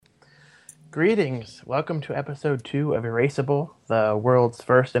Greetings. Welcome to episode 2 of Erasable, the world's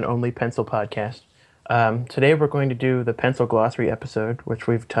first and only pencil podcast. Today we're going to do the Pencil Glossary episode, which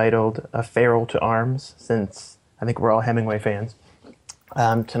we've titled A Ferrule to Arms, since I think we're all Hemingway fans.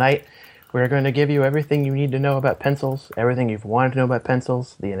 Tonight we're going to give you everything you need to know about pencils, everything you've wanted to know about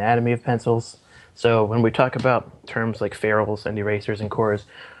pencils, the anatomy of pencils. So when we talk about terms like ferrules and erasers and cores,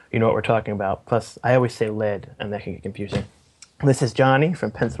 you know what we're talking about. Plus, I always say lead, and that can get confusing. This is Johnny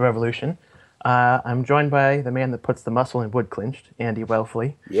from Pencil Revolution. I'm joined by the man that puts the muscle in Woodclinched, Andy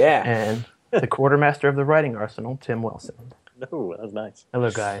Welfley. Yeah. And the quartermaster of the writing arsenal, Tim Wilson. No, that was nice.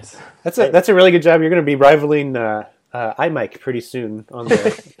 Hello, guys. That's a really good job. You're going to be rivaling iMike pretty soon on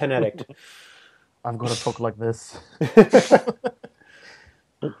the Pen Addict. I'm going to talk like this.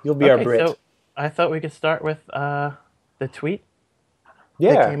 You'll be our Brit. So I thought we could start with the tweet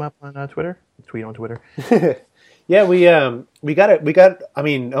Yeah. that came up on Twitter. Tweet on Twitter. Yeah, we got. I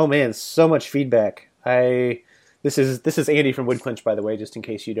mean, oh man, so much feedback. This is Andy from Woodclinch, by the way, just in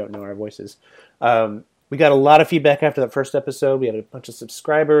case you don't know our voices. We got a lot of feedback after that first episode. We had a bunch of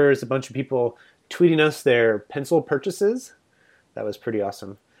subscribers, a bunch of people tweeting us their pencil purchases. That was pretty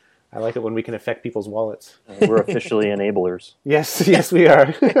awesome. I like it when we can affect people's wallets. We're officially enablers. Yes, we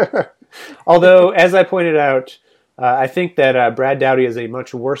are. Although, as I pointed out, I think that Brad Dowdy is a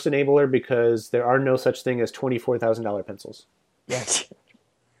much worse enabler because there are no such thing as $24,000 pencils. Yes.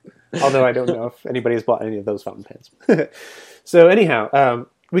 Although I don't know if anybody has bought any of those fountain pens. So anyhow,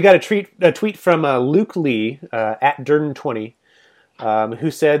 we got a tweet from Luke Lee at Durden20, who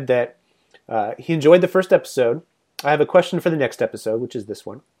said that he enjoyed the first episode. I have a question for the next episode, which is this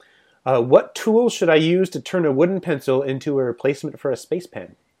one. What tool should I use to turn a wooden pencil into a replacement for a space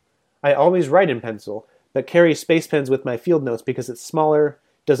pen? I always write in pencil, but carry space pens with my field notes because it's smaller,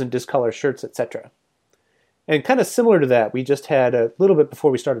 doesn't discolor shirts, etc. And kind of similar to that, we just had a little bit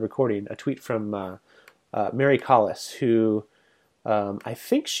before we started recording a tweet from Mary Collis, who I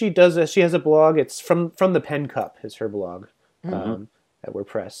think she has a blog. It's from the Pen Cup is her blog at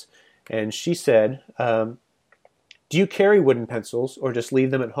WordPress, and she said, "Do you carry wooden pencils or just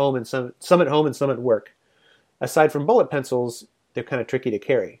leave them at home and some at home and some at work? Aside from bullet pencils, they're kind of tricky to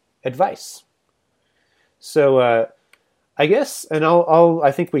carry. Advice." So I guess, and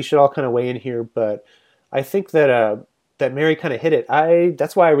I think we should all kind of weigh in here, but I think that that Mary kind of hit it.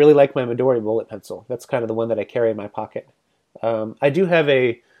 That's why I really like my Midori bullet pencil. That's kind of the one that I carry in my pocket. I do have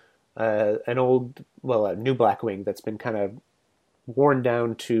a new Blackwing that's been kind of worn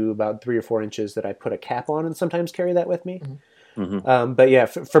down to about 3 or 4 inches that I put a cap on and sometimes carry that with me. Mm-hmm. But yeah,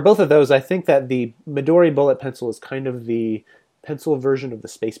 for both of those, I think that the Midori bullet pencil is kind of the pencil version of the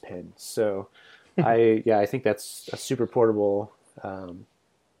space pen. So I think that's a super portable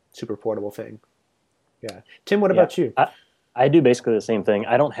thing. Yeah. Tim, what about you? I do basically the same thing.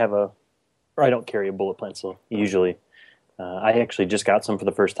 I don't carry a bullet pencil usually. I actually just got some for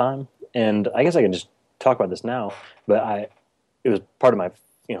the first time, and I guess I can just talk about this now. But it was part of my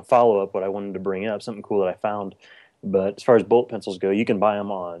follow up. What I wanted to bring up, something cool that I found. But as far as bullet pencils go, you can buy them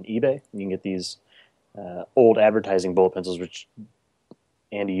on eBay. You can get these old advertising bullet pencils, which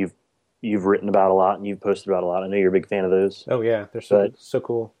Andy, you've written about a lot and you've posted about a lot. I know you're a big fan of those. Oh yeah, they're so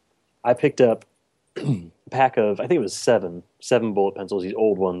cool. I picked up a pack of, I think it was seven bullet pencils, these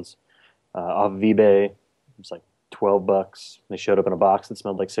old ones, off of eBay. It was like $12. They showed up in a box that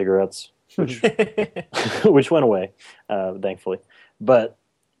smelled like cigarettes, which which went away, thankfully. But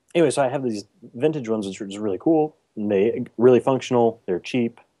anyway, so I have these vintage ones, which are just really cool. And they really functional. They're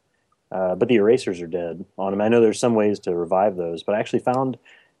cheap, but the erasers are dead on them. I know there's some ways to revive those, but I actually found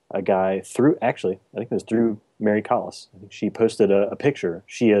a guy I think it was through Mary Collis. I think she posted a picture.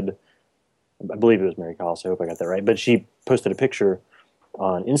 I believe it was Mary Collis. I hope I got that right. But she posted a picture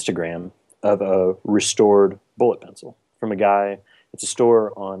on Instagram of a restored bullet pencil from a guy. It's a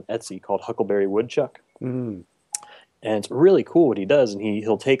store on Etsy called Huckleberry Woodchuck. Mm. And it's really cool what he does. And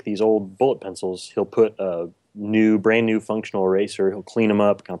he'll take these old bullet pencils. He'll put a brand new functional eraser. He'll clean them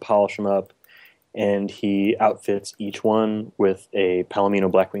up, kind of polish them up. And he outfits each one with a Palomino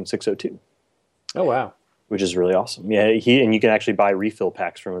Blackwing 602. Oh, wow. Which is really awesome. Yeah, and you can actually buy refill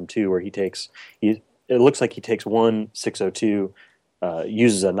packs from him too, where it looks like he takes one 602,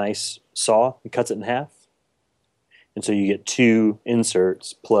 uses a nice saw and cuts it in half. And so you get 2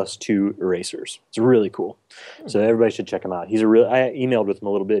 inserts plus 2 erasers. It's really cool. So everybody should check him out. I emailed with him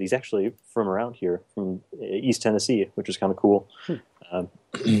a little bit. He's actually from around here, from East Tennessee, which is kind of cool.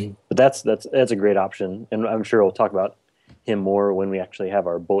 But that's a great option, and I'm sure we'll talk about him more when we actually have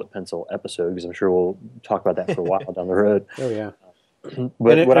our bullet pencil episode, because I'm sure we'll talk about that for a while down the road. Oh yeah.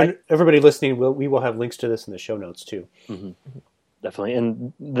 But everybody listening, we will have links to this in the show notes too. Mm-hmm. definitely.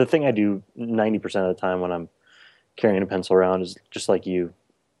 And the thing I do 90% of the time when I'm carrying a pencil around is just like you,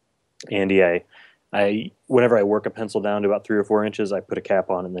 Andy. I whenever I work a pencil down to about 3 or 4 inches, I put a cap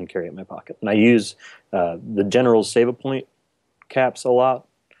on and then carry it in my pocket. And I use the General's Save a Point caps a lot.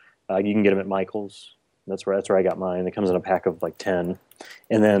 You can get them at Michael's. That's where I got mine. It comes in a pack of like 10.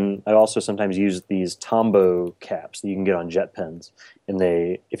 And then I also sometimes use these Tombow caps that you can get on jet pens. And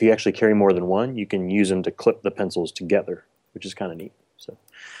if you actually carry more than one, you can use them to clip the pencils together, which is kind of neat. So,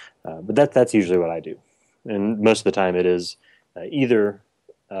 but that's usually what I do. And most of the time it is either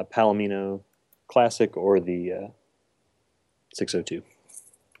Palomino Classic or the 602.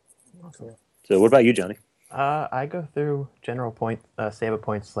 Awesome. So what about you, Johnny? I go through General Point Save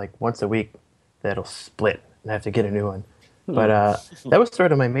Points like once a week. That'll split, and I have to get a new one. But that was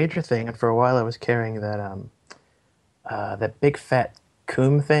sort of my major thing, and for a while I was carrying that big fat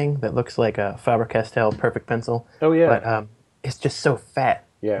Coombe thing that looks like a Faber-Castell Perfect Pencil. Oh yeah. But it's just so fat.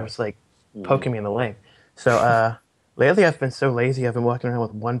 Yeah. It was like poking me in the leg. So lately I've been so lazy. I've been walking around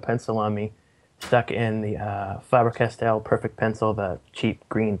with one pencil on me, stuck in the Faber-Castell Perfect Pencil, the cheap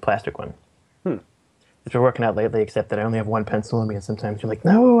green plastic one. Which we're working out lately, except that I only have one pencil on me, and sometimes you're like,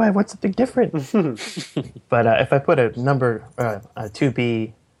 no, I want something different. But if I put a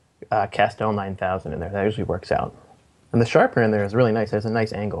 2B Castell 9000 in there, that usually works out. And the sharpener in there is really nice. It has a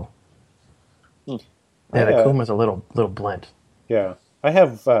nice angle. Yeah, the Kuma's a little blunt. Yeah. I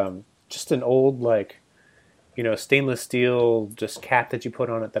have just an old, stainless steel just cap that you put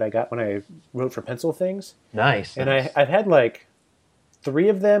on it that I got when I wrote for pencil things. Nice. And I've had 3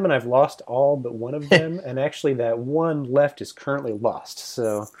 of them, and I've lost all but one of them. And actually, that one left is currently lost.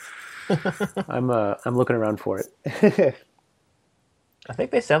 So I'm looking around for it. I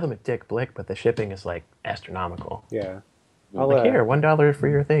think they sell them at Dick Blick, but the shipping is astronomical. Yeah. Here, $1 for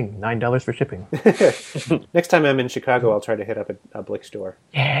your thing, $9 for shipping. Next time I'm in Chicago, I'll try to hit up a Blick store.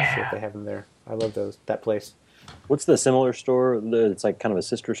 Yeah. See if they have them there. I love that place. What's the similar store? It's like kind of a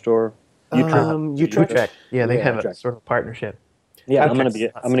sister store. Utrecht. Yeah, they have a Utrecht. sort of partnership. Yeah, I'm Utrecht's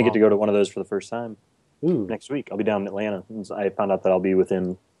gonna get to go to one of those for the first time Ooh. next week. I'll be down in Atlanta. I found out that I'll be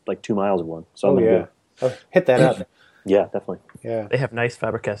within 2 miles of one. So Oh, I'm gonna yeah. Oh, hit that up. Yeah, definitely. Yeah. They have nice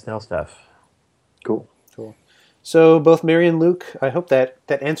Faber-Castell stuff. Cool. So both Mary and Luke, I hope that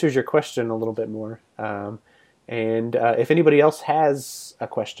answers your question a little bit more. And if anybody else has a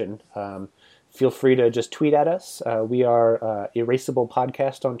question, feel free to just tweet at us. We are Erasable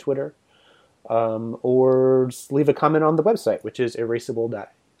Podcast on Twitter. Or just leave a comment on the website, which is erasable.us.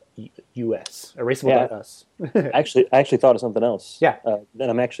 Erasable.us. I actually thought of something else. Yeah. Then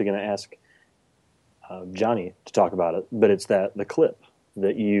I'm actually going to ask Johnny to talk about it. But it's the clip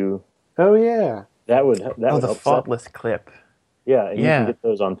that you. Oh yeah. That would help. The faultless clip. Yeah, and you can get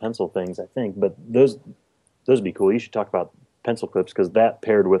those on pencil things, I think. But those would be cool. You should talk about pencil clips because that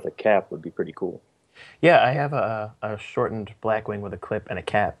paired with a cap would be pretty cool. Yeah, I have a shortened Blackwing with a clip and a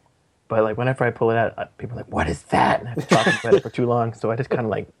cap. But whenever I pull it out, people are like, "What is that?" And I have to talk about it for too long, so I just kind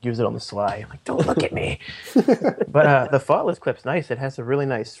of use it on the sly. I'm like, "Don't look at me." But the faultless clip's nice. It has a really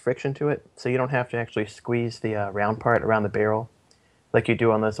nice friction to it, so you don't have to actually squeeze the round part around the barrel like you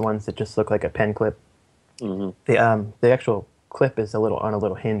do on those ones that just look like a pen clip. Mm-hmm. The actual clip is on a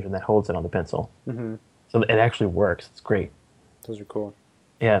little hinge, and that holds it on the pencil. Mm-hmm. So it actually works. It's great. Those are cool.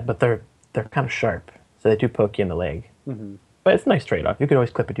 Yeah, but they're kind of sharp, so they do poke you in the leg. Mm-hmm. But it's a nice trade-off. You could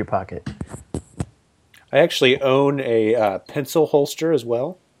always clip it to your pocket. I actually own a pencil holster as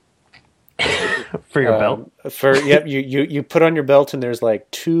well. For your belt? Yep, you put on your belt, and there's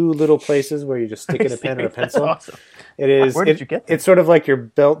 2 little places where you just stick in a pen or a pencil. That's awesome. It is. Where did you get that? It's sort of like your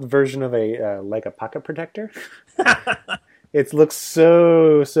belt version of a pocket protector. It looks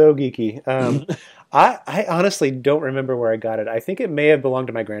so geeky. I honestly don't remember where I got it. I think it may have belonged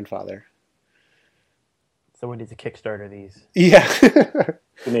to my grandfather. Someone needs to Kickstarter these. Yeah.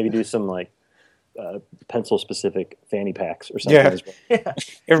 Maybe do some pencil-specific fanny packs or something. Yeah. As well. Yeah.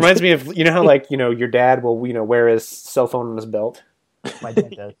 It reminds me of how your dad will wear his cell phone on his belt. My dad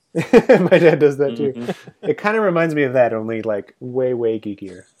does. My dad does that too. Mm-hmm. It kind of reminds me of that, only way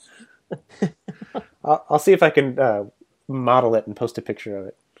geekier. I'll see if I can model it and post a picture of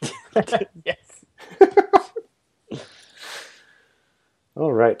it. Yes.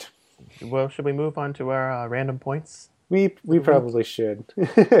 All right. Well, should we move on to our random points? We probably should. You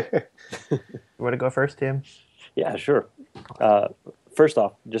want to go first, Tim? Yeah, sure. First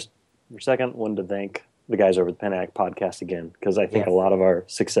off, just for a second, wanted to thank the guys over at the Pen Act podcast again, because I think a lot of our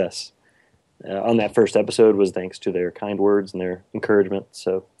success on that first episode was thanks to their kind words and their encouragement.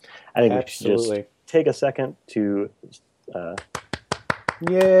 So I think we should just take a second to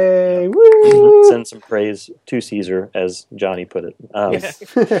Yay! Woo! Send some praise to Caesar, as Johnny put it. Yes.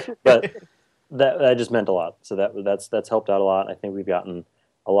 But that just meant a lot. So that's helped out a lot. I think we've gotten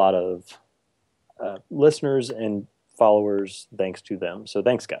a lot of listeners and followers thanks to them. So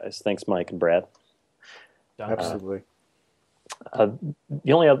thanks, guys. Thanks, Mike and Brad. Absolutely.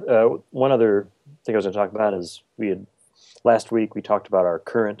 The only one other thing I was going to talk about is last week we talked about our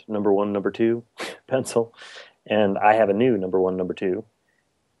current number 1, number 2 pencil, and I have a new number 1, number 2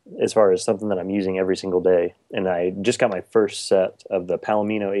 as far as something that I'm using every single day. And I just got my first set of the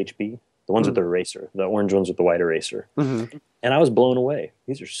Palomino HB, the ones with the eraser, the orange ones with the white eraser. Mm-hmm. And I was blown away.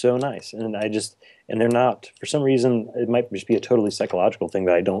 These are so nice. And they're not, for some reason, it might just be a totally psychological thing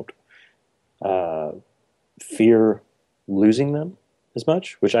that I don't fear losing them as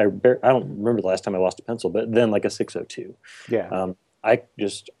much, which I don't remember the last time I lost a pencil, but then like a 602. Yeah. I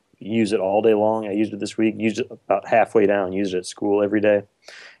just use it all day long. I used it this week, used it about halfway down, used it at school every day.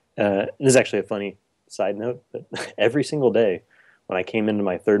 This is actually a funny side note, but every single day when I came into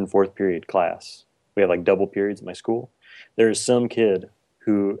my 3rd and 4th period class, we have like double periods at my school. There is some kid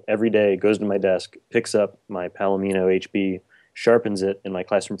who every day goes to my desk, picks up my Palomino HB, sharpens it in my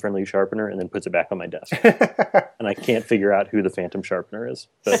classroom-friendly sharpener, and then puts it back on my desk. And I can't figure out who the phantom sharpener is.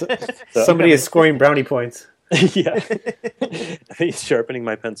 But, Somebody is scoring brownie points. Yeah, he's sharpening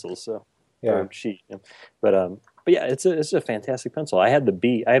my pencils. So Yeah. sheet. But yeah, it's a fantastic pencil. I have the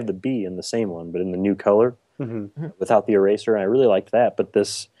B in the same one, but in the new color without the eraser, and I really liked that. But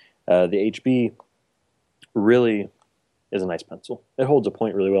this the HB really is a nice pencil. It holds a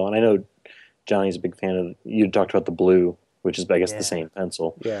point really well, and I know Johnny's a big fan of. You talked about the blue, which is I guess the same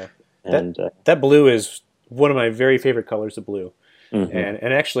pencil. Yeah, and that blue is one of my very favorite colors of blue, mm-hmm.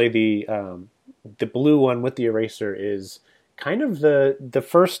 and actually the blue one with the eraser is kind of the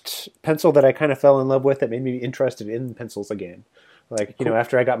first pencil that I kind of fell in love with that made me interested in pencils again. Like, you know,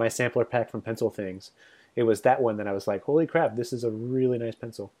 after I got my sampler pack from Pencil Things, it was that one that I was like, holy crap, this is a really nice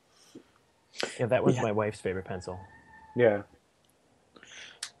pencil. Yeah, that was my wife's favorite pencil. Yeah.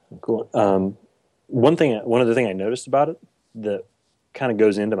 Cool. One other thing I noticed about it that kind of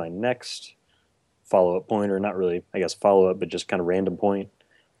goes into my next follow-up point, or not really, I guess, follow-up, but just kind of random point,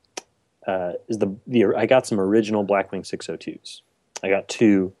 is I got some original Blackwing 602s. I got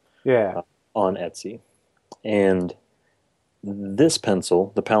 2 on Etsy. And this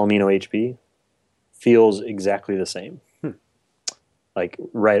pencil, the Palomino HB, feels exactly the same. Like,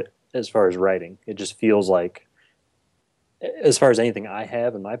 right as far as writing, it just feels like, as far as anything I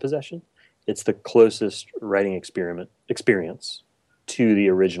have in my possession, it's the closest writing experience to the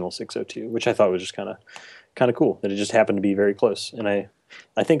original 602, which I thought was just kind of cool that it just happened to be very close. And I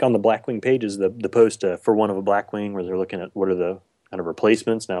think on the Blackwing pages, the post for one of a Blackwing, where they're looking at what are the kind of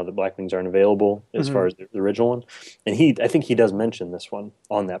replacements now that Blackwings aren't available as far as the original one, and I think he does mention this one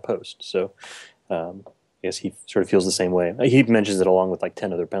on that post. So I guess he sort of feels the same way. He mentions it along with like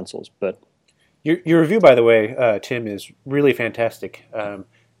 10 other pencils, but. Your review, by the way, Tim, is really fantastic.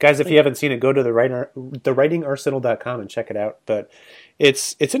 Guys, if you haven't seen it, go to thewritingarsenal.com and check it out. But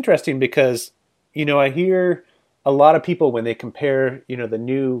it's interesting because, you know, I hear a lot of people when they compare, you know, the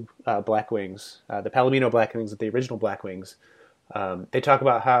new Blackwings, the Palomino Blackwings with the original Blackwings, they talk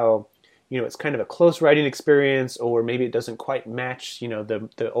about how, you know, it's kind of a close writing experience, or maybe it doesn't quite match, you know,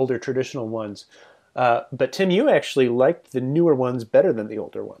 the older traditional ones. But Tim, you actually liked the newer ones better than the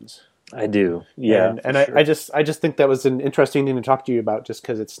older ones. I do, yeah. And sure. I just think that was an interesting thing to talk to you about, just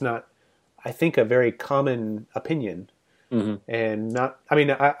because it's not, I think, a very common opinion. And not, I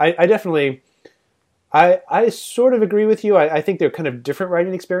mean, I definitely, I sort of agree with you. I think they're kind of different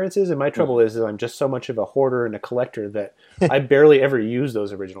writing experiences, and my trouble is that I'm just so much of a hoarder and a collector that I barely ever use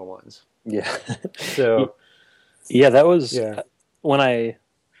those original ones. Yeah. So. Yeah, that was when I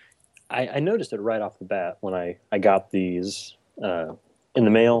noticed it right off the bat when I got these in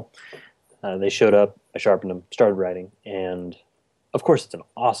the mail. They showed up, I sharpened them, started writing, and of course it's an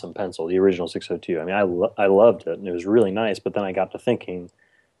awesome pencil, the original 602. I mean, I loved it, and it was really nice, but then I got to thinking,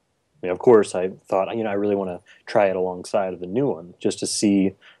 I mean, of course I thought, you know, I really want to try it alongside of the new one, just to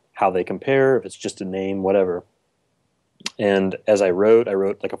see how they compare, if it's just a name, whatever. And as I wrote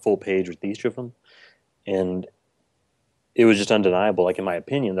like a full page with each of them, and it was just undeniable, like in my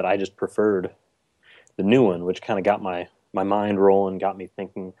opinion, that I just preferred the new one, which kind of got my mind rolling, got me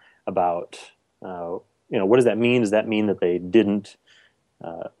thinking about, you know, what does that mean? Does that mean that they didn't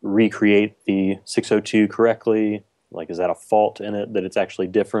recreate the 602 correctly? Like, is that a fault in it, that it's actually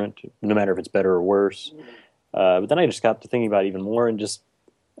different, no matter if it's better or worse? But then I just got to thinking about it even more, and just,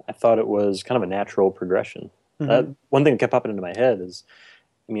 I thought it was kind of a natural progression. One thing that kept popping into my head is,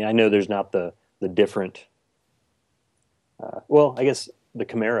 I mean, I know there's not the different, well, I guess the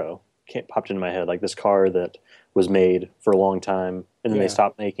Camaro popped into my head, like this car that was made for a long time, and then they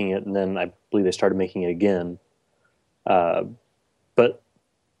stopped making it, and then I believe they started making it again. But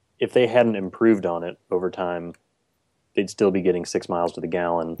if they hadn't improved on it over time, they'd still be getting 6 miles to the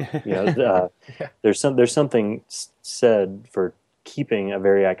gallon. There's something said for keeping a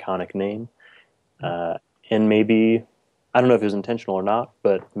very iconic name, and maybe, I don't know if it was intentional or not,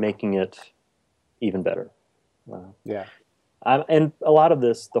 but making it even better. And a lot of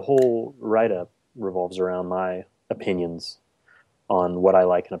this, the whole write-up revolves around my opinions on what I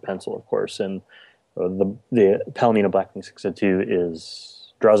like in a pencil, of course. And the Palomino Blackwing 602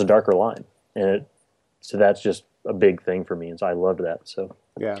 draws a darker line, and so that's just a big thing for me, and so I loved that. So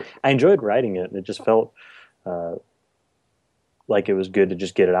I enjoyed writing it, and it just felt like it was good to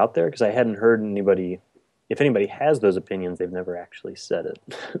just get it out there, because I hadn't heard anybody. If anybody has those opinions, they've never actually said it.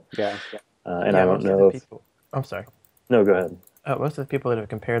 And I don't know if... I'm sorry. No, go ahead. Most of the people that have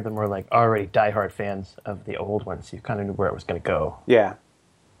compared them were like already diehard fans of the old ones. You kind of knew where it was going to go. Yeah.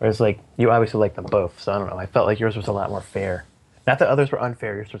 Whereas like you obviously like them both, so I don't know. I felt like yours was a lot more fair. Not that others were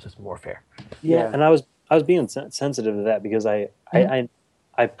unfair. Yours was just more fair. Yeah, and I was being sensitive to that, because I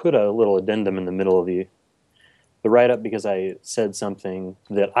put a little addendum in the middle of the write-up, because I said something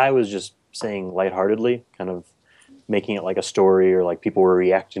that I was just saying lightheartedly, kind of making it like a story, or like people were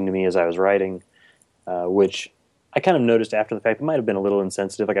reacting to me as I was writing, which I kind of noticed after the fact it might have been a little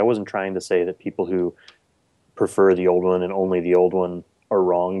insensitive. Like, I wasn't trying to say that people who prefer the old one and only the old one are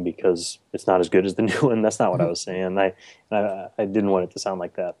wrong because it's not as good as the new one. That's not what I was saying. I didn't want it to sound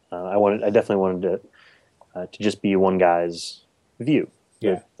like that. I definitely wanted to just be one guy's view.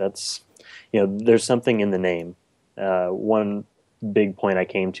 Yeah, that's, there's something in the name. One big point I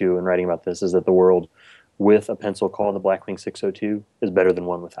came to in writing about this is that the world with a pencil called the Blackwing 602 is better than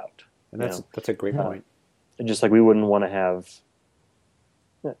one without. And that's a great point. Just like we wouldn't want to have,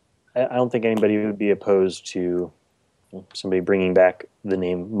 I don't think anybody would be opposed to somebody bringing back the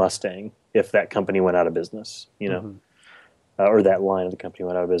name Mustang if that company went out of business, or that line of the company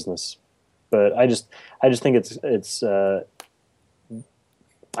went out of business. But I just think it's I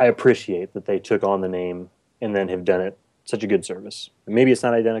appreciate that they took on the name and then have done it such a good service. Maybe it's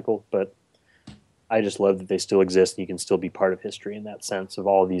not identical, but I just love that they still exist, and you can still be part of history in that sense of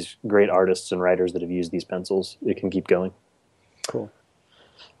all these great artists and writers that have used these pencils. It can keep going. Cool.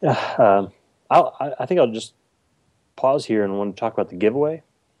 I think I'll just pause here and want to talk about the giveaway.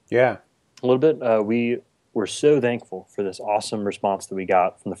 Yeah. A little bit. We were so thankful for this awesome response that we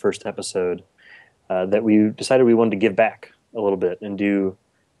got from the first episode that we decided we wanted to give back a little bit and do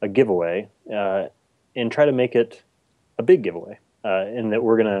a giveaway and try to make it a big giveaway, and that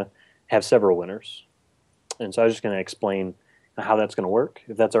we're going to have several winners. And so I was just going to explain how that's going to work,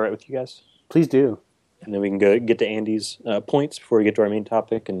 if that's all right with you guys. Please do. And then we can get to Andy's points before we get to our main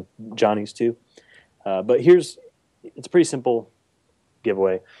topic, and Johnny's too. But it's a pretty simple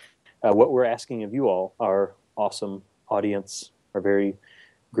giveaway. What we're asking of you all, our awesome audience, our very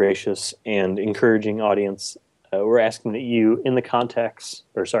gracious and encouraging audience, we're asking that you, in the comments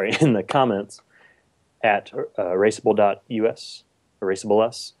at erasable.us,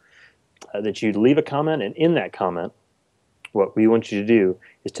 erasable.us, that you leave a comment, and in that comment, what we want you to do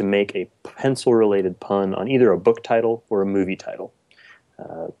is to make a pencil-related pun on either a book title or a movie title.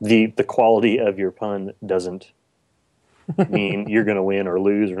 The quality of your pun doesn't mean you're going to win or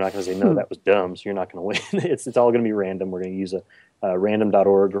lose. We're not going to say, no, that was dumb, so you're not going to win. It's all going to be random. We're going to use a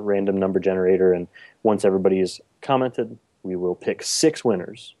random.org random number generator, and once everybody's commented, we will pick 6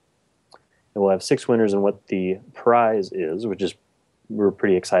 winners. And we'll have 6 winners, and what the prize is, which is we're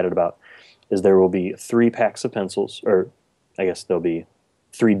pretty excited about, is there will be 3 packs of pencils, or I guess there'll be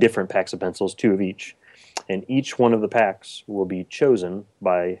 3 different packs of pencils, 2 of each, and each one of the packs will be chosen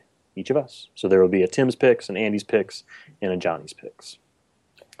by each of us. So there will be a Tim's picks, an Andy's picks, and a Johnny's picks.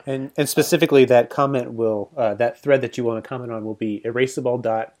 And specifically, that comment will that thread that you want to comment on will be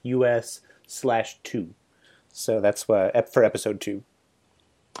erasable.us/2. So that's for episode 2.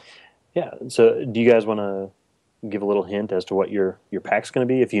 Yeah. So do you guys want to give a little hint as to what your pack's going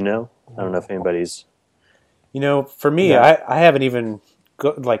to be, if you know? I don't know if anybody's... for me, I haven't even...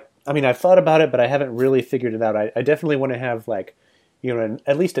 I've thought about it, but I haven't really figured it out. I definitely want to have,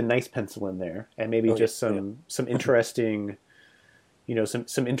 at least a nice pencil in there, and maybe some interesting...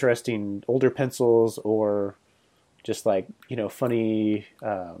 some interesting older pencils, or just funny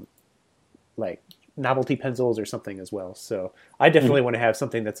novelty pencils or something as well. So I definitely want to have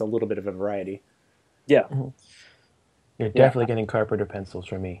something that's a little bit of a variety. Yeah. Mm-hmm. You're definitely getting Carpenter pencils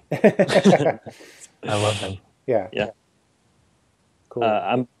from me. I love them. Yeah. Yeah. Cool.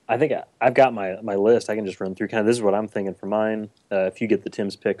 I think I've got my list. I can just run through kind of this is what I'm thinking for mine. If you get the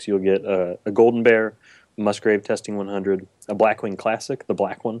Tim's picks, you'll get a Golden Bear, Musgrave Testing 100, a Blackwing Classic, the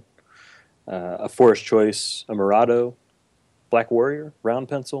black one, a Forest Choice, a Murado, Black Warrior round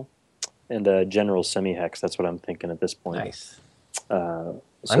pencil, and a General Semi Hex. That's what I'm thinking at this point. Nice. So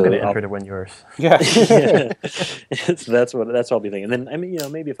I'm going to enter to win yours. Yeah. yeah. That's what I'll be thinking. And then I mean,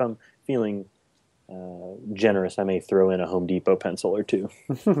 maybe if I'm feeling generous, I may throw in a Home Depot pencil or two.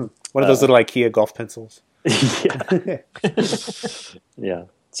 One of those little IKEA golf pencils. Yeah. Yeah.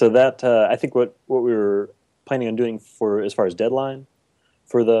 So that I think what we were planning on doing for as far as deadline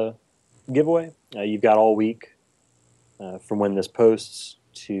for the giveaway, you've got all week from when this posts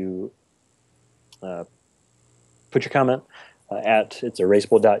to put your comment at it's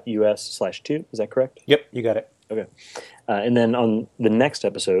erasable.us/2. Is that correct? Yep, you got it. Okay. And then on the next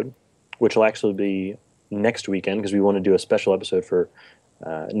episode, which will actually be next weekend because we want to do a special episode for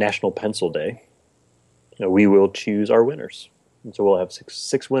National Pencil Day, we will choose our winners. And so we'll have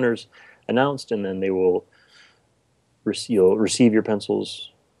six winners announced, and then they will you'll receive your pencils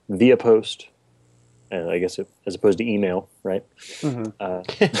via post, I guess as opposed to email, right? Mm-hmm.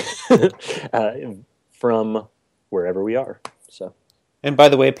 From wherever we are. So. And by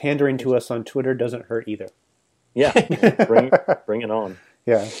the way, pandering to us on Twitter doesn't hurt either. Yeah, bring it on.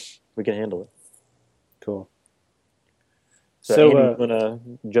 Yeah. We can handle it. Cool. So Andy, you want to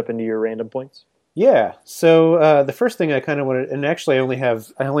jump into your random points? Yeah. So the first thing I kind of wanted, and actually I only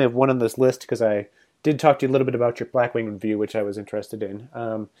have one on this list because I did talk to you a little bit about your Blackwing review, which I was interested in.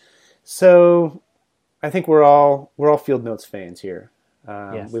 So I think we're all Field Notes fans here.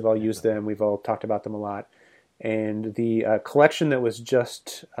 Yes. We've all used them. We've all talked about them a lot. And the collection that was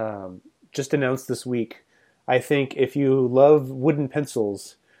just announced this week, I think if you love wooden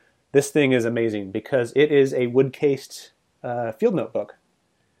pencils, this thing is amazing because it is a wood-cased field notebook.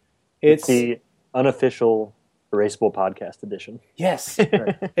 It's the unofficial erasable podcast edition. Yes.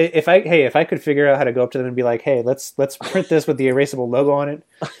 Right. If I could figure out how to go up to them and be like, hey, let's print this with the erasable logo on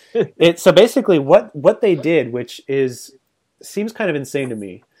it. So basically what they did, which seems kind of insane to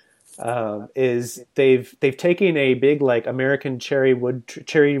me, is they've taken a big like American cherry wood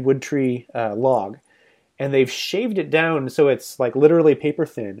tree log, and they've shaved it down so it's like literally paper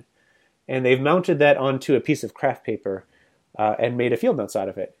thin, and they've mounted that onto a piece of craft paper and made a field notes out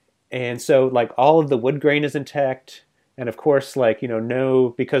of it. And so like all of the wood grain is intact, and of course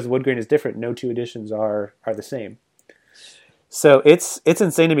because wood grain is different, no two editions are the same. So it's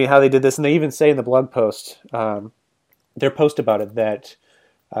insane to me how they did this, and they even say in the blog post, their post about it, that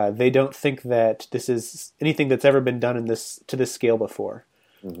they don't think that this is anything that's ever been done to this scale before.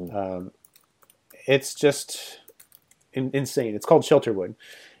 Mm-hmm. It's just insane. It's called Shelterwood,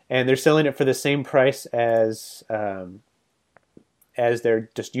 and they're selling it for the same price as their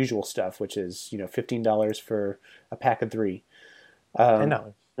just usual stuff, which is $15 for a pack of 3.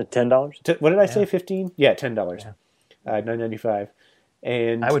 $10. $10? What did I say? 15? Yeah, $10. Yeah. $9.95.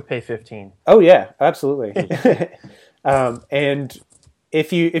 And I would pay $15. Oh yeah, absolutely. And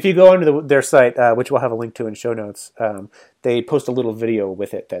if you go onto their site, which we'll have a link to in show notes, they post a little video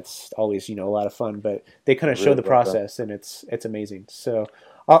with it. That's always a lot of fun. But they kind of show the process, and it's amazing. So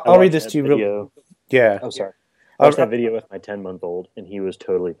I'll read this to you. Video. Yeah. Oh, sorry. I watched that video with my 10-month-old, and he was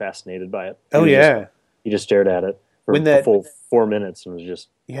totally fascinated by it. He just stared at it for a full 4 minutes and was just...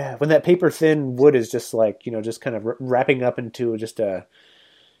 Yeah, when that paper-thin wood is just like, just kind of wrapping up into just a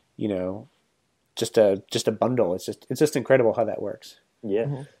bundle. It's just incredible how that works. Yeah.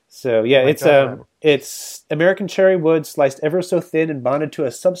 Mm-hmm. So yeah, it's American cherry wood sliced ever so thin and bonded to a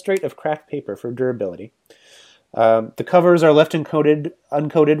substrate of craft paper for durability. The covers are left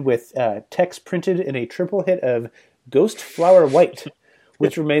uncoated with text printed in a triple hit of ghost flower white,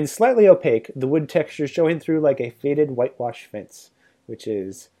 which remains slightly opaque, the wood texture showing through like a faded whitewash fence, which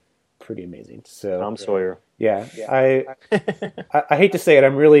is pretty amazing. So Tom Sawyer. Yeah. I hate to say it,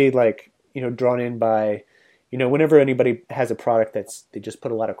 I'm really drawn in by, whenever anybody has a product they just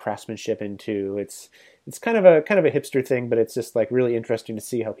put a lot of craftsmanship into. It's kind of a hipster thing, but it's just like really interesting to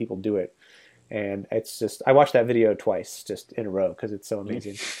see how people do it. And it's just, I watched that video twice just in a row because it's so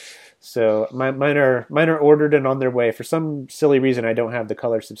amazing. So mine are ordered and on their way. For some silly reason, I don't have the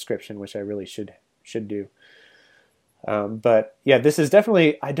color subscription, which I really should do. But yeah, this is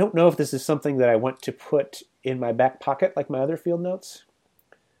definitely, I don't know if this is something that I want to put in my back pocket like my other field notes.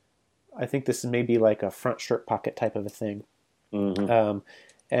 I think this is maybe like a front shirt pocket type of a thing. Mm-hmm.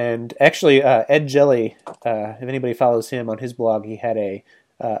 And actually, Ed Jelly, if anybody follows him on his blog, he had a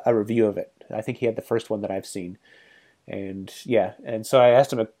review of it. I think he had the first one that I've seen. And and so I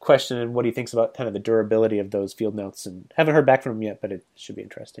asked him a question and what he thinks about kind of the durability of those field notes, and haven't heard back from him yet, but it should be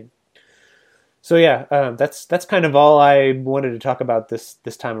interesting. So that's kind of all I wanted to talk about this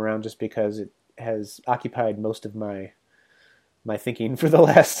time around, just because it has occupied most of my thinking for the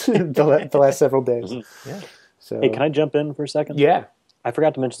last the last several days. Mm-hmm. Yeah. So Hey, can I jump in for a second? Yeah. I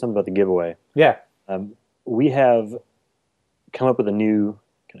forgot to mention something about the giveaway. Yeah. We have come up with a new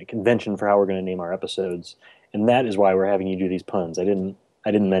kind of convention for how we're going to name our episodes, and that is why we're having you do these puns. I didn't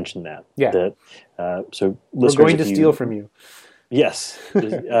mention that. Yeah. So We're going to steal from you. Yes.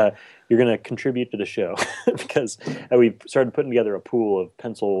 You're going to contribute to the show because we've started putting together a pool of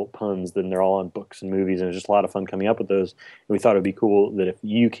pencil puns, then they're all on books and movies, and it's just a lot of fun coming up with those. And we thought it would be cool that if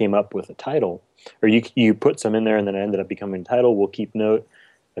you came up with a title, or you put some in there and then it ended up becoming a title, we'll keep note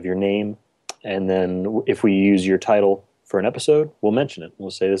of your name, and then if we use your title for an episode, we'll mention it.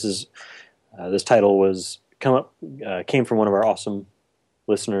 We'll say this title came from one of our awesome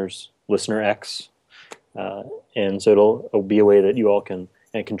listeners, Listener X, and so it'll be a way that you all can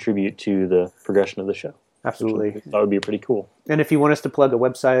contribute to the progression of the show. Absolutely. That would be pretty cool. And if you want us to plug a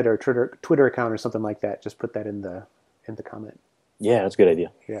website or Twitter account or something like that, just put that in the comment. Yeah, that's a good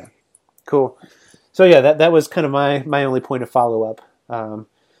idea. Yeah. Cool. So that was kind of my only point of follow up.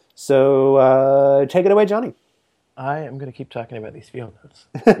 So take it away, Johnny. I am going to keep talking about these field notes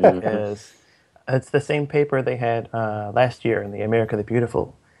because it's the same paper they had last year in the America the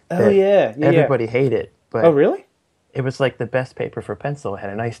Beautiful. Oh yeah. Everybody hated it, but oh really? It was like the best paper for pencil. It had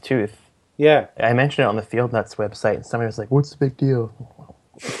a nice tooth. Yeah. I mentioned it on the Field Nuts website, and somebody was like, "What's the big deal?"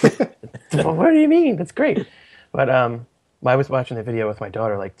 Well, what do you mean? That's great. But I was watching the video with my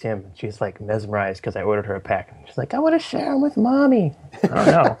daughter, like Tim, and she's like mesmerized because I ordered her a pack. And she's like, "I want to share them with mommy." I don't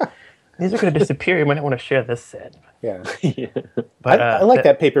know. These are going to disappear. You might want to share this set. Yeah. But I like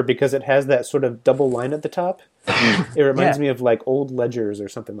that paper because it has that sort of double line at the top. It reminds me of like old ledgers or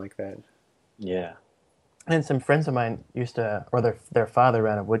something like that. Yeah. And some friends of mine used to, or their father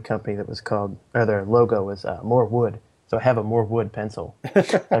ran a wood company that was called, or their logo was More Wood. So I have a More Wood pencil.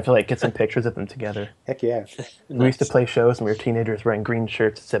 I feel like get some pictures of them together. Heck yeah. We used to play shows when we were teenagers wearing green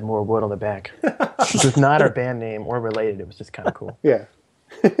shirts that said More Wood on the back. It was not our band name or related. It was just kind of cool. Yeah.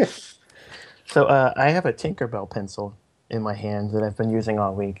 So I have a Tinkerbell pencil in my hand that I've been using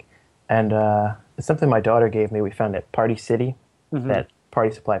all week. And it's something my daughter gave me. We found at Party City, that party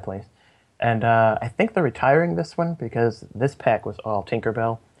supply place. And I think they're retiring this one because this pack was all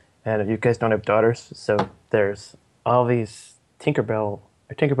Tinkerbell. And you guys don't have daughters, so there's all these Tinkerbell.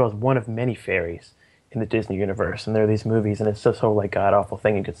 Tinkerbell is one of many fairies in the Disney universe, and there are these movies, and it's this whole like god awful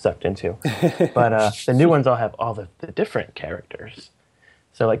thing you get sucked into. But the new ones all have all the different characters.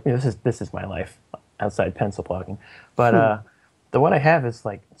 So like this is my life outside pencil blogging. But the one I have is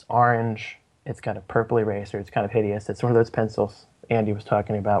like it's orange. It's got a purple eraser. It's kind of hideous. It's one of those pencils Andy was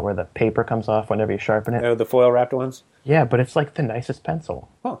talking about where the paper comes off whenever you sharpen it. Oh, the foil wrapped ones? Yeah, but it's like the nicest pencil.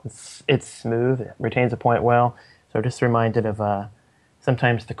 Oh. It's smooth. It retains a point well. So just reminded of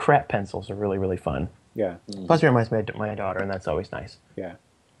sometimes the crap pencils are really, really fun. Yeah. Plus it reminds me of my daughter, and that's always nice. Yeah.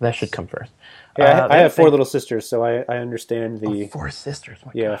 That should come first. Yeah, I have 4 little sisters, so I understand the... 4 sisters,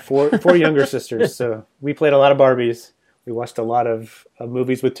 my Yeah, God. 4 younger sisters. So we played a lot of Barbies. We watched a lot of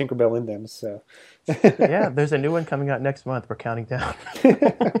movies with Tinkerbell in them. So Yeah, there's a new one coming out next month. We're counting down.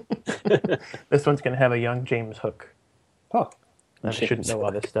 This one's going to have a young James Hook. Oh. I shouldn't know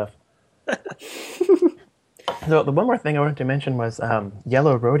all this stuff. So the one more thing I wanted to mention was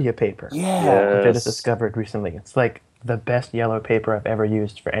yellow rhodia paper. Yeah. Which I just discovered recently. It's like the best yellow paper I've ever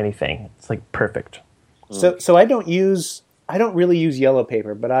used for anything. It's like perfect. So I don't really use yellow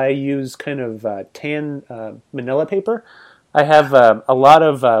paper, but I use kind of tan manila paper. I have a lot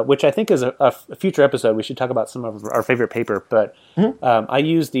of, which I think is a future episode. We should talk about some of our favorite paper, but I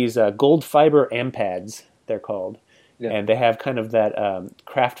use these gold fiber ampads, they're called. Yeah. And they have kind of that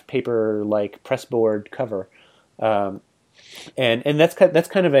craft paper like pressboard cover. And that's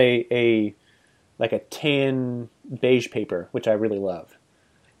kind of a like a tan beige paper, which I really love.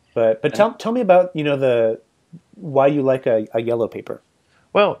 But tell me about why you like a yellow paper.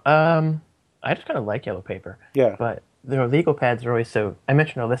 Well, I just kind of like yellow paper. Yeah. But the legal pads are always so. I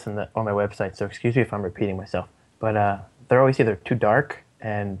mentioned all this on my website, so excuse me if I'm repeating myself. But they're always either too dark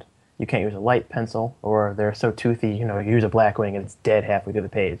and you can't use a light pencil, or they're so toothy. You use a Blackwing and it's dead halfway through the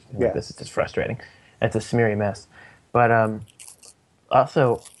page. Yeah. This is just frustrating. It's a smeary mess. But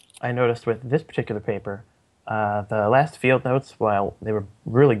also, I noticed with this particular paper, the last field notes, while they were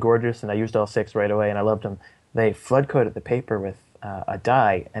really gorgeous and I used all 6 right away and I loved them, they flood coated the paper with a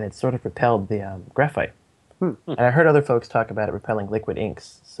dye and it sort of repelled the graphite. And I heard other folks talk about it repelling liquid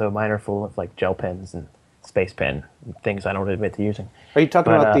inks, so mine are full of like gel pens and space pen, things I don't admit to using. Are you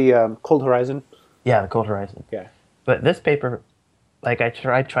talking But, about the Cold Horizon? Yeah, the Cold Horizon. Yeah. But this paper, like I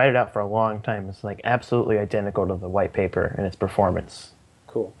tried it out for a long time. It's like absolutely identical to the white paper in its performance.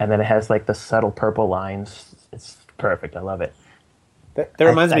 Cool. And then it has like the subtle purple lines. It's perfect. I love it. That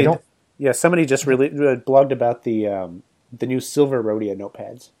reminds I me. don't- Yeah, somebody just really blogged about the new silver Rhodia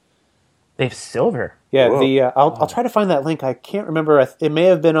notepads. They have silver. Yeah, Whoa. I'll try to find that link. I can't remember. It may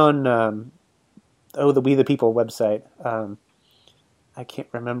have been on the We the People website. I can't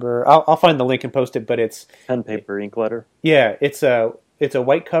remember. I'll find the link and post it. But it's Pen, paper, ink letter. yeah, it's a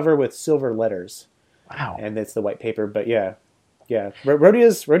white cover with silver letters, Wow. and it's the white paper. But yeah.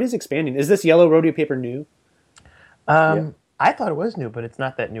 Rhodia's expanding. Is this yellow Rhodia paper new? I thought it was new, but it's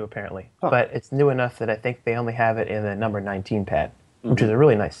not that new apparently. Huh. But it's new enough that I think they only have it in the number 19 pad, which is a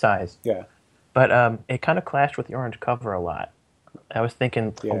really nice size. Yeah. But it kind of clashed with the orange cover a lot. I was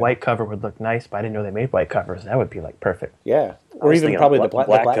thinking Yeah. a white cover would look nice, but I didn't know they made white covers. That would be like perfect. Yeah. Or was even thinking probably of the black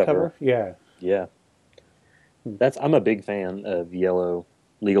black cover. cover. Yeah. Yeah. I'm a big fan of yellow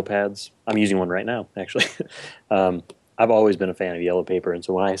legal pads. I'm using one right now, actually. I've always been a fan of yellow paper, and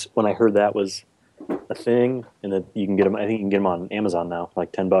so when I heard that was a thing, and that you can get them, I think you can get them on Amazon now,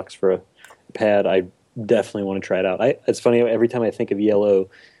 like $10 for a pad. I definitely want to try it out. It's funny, every time I think of yellow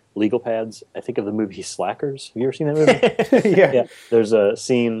legal pads, I think of the movie Slackers. Have you ever seen that movie? Yeah. There's a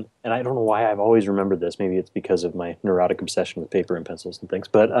scene, and I don't know why I've always remembered this. Maybe it's because of my neurotic obsession with paper and pencils and things.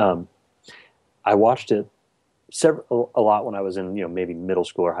 But I watched it a lot when I was in maybe middle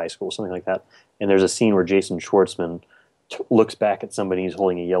school or high school, something like that. And there's a scene where Jason Schwartzman looks back at somebody who's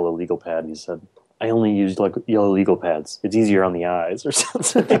holding a yellow legal pad, and he said, "I only use like yellow legal pads. It's easier on the eyes," or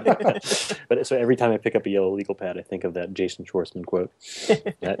something like that. But so every time I pick up a yellow legal pad, I think of that Jason Schwartzman quote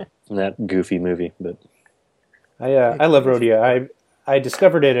from that goofy movie. But I love Rhodia. I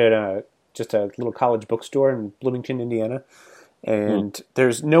discovered it at just a little college bookstore in Bloomington, Indiana. And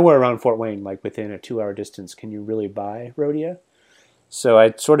there's nowhere around Fort Wayne, like within a 2-hour distance, can you really buy Rhodia. So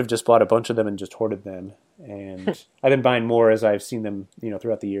I sort of just bought a bunch of them and just hoarded them. And I've been buying more as I've seen them,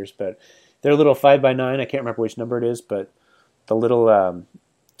 throughout the years. But they're a little 5x9. I can't remember which number it is, but the little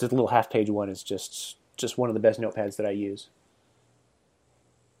half-page one is just one of the best notepads that I use.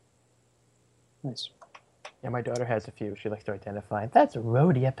 nice. Yeah, my daughter has a few. She likes to identify. That's a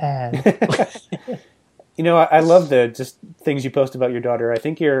Rhodia pad. I love the just things you post about your daughter. I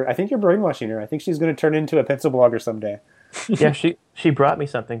think you're brainwashing her. I think she's going to turn into a pencil blogger someday. Yeah, she brought me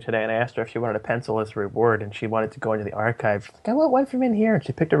something today, and I asked her if she wanted a pencil as a reward, and she wanted to go into the archive. She's like, I want one from in here, and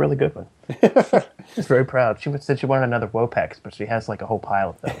she picked a really good one. She's very proud. She said she wanted another Wopex, but she has like a whole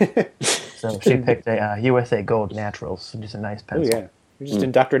pile of them. So she picked a USA Gold Naturals, which is a nice Oh pencil. yeah, you're just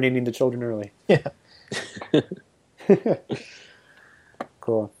indoctrinating the children early. Yeah.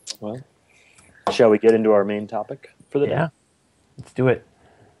 Cool. Well, shall we get into our main topic for the day? Yeah. Let's do it.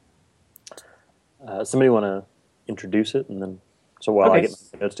 Somebody want to introduce it, and then while I Okay. get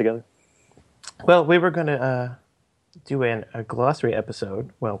my notes together. Well, we were going to do a glossary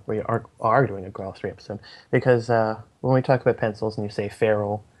episode. Well, we are doing a glossary episode because when we talk about pencils and you say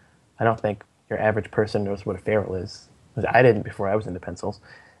ferrule, I don't think your average person knows what a ferrule is. I didn't before I was into pencils.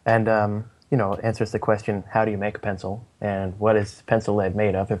 And, it answers the question, how do you make a pencil? And what is pencil lead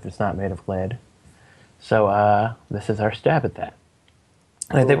made of if it's not made of lead? So this is our stab at that.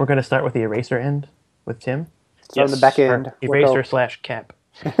 And I think we're going to start with the eraser end with Tim. So on the back end, Eraser/cap.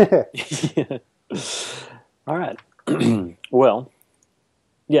 All right. Well,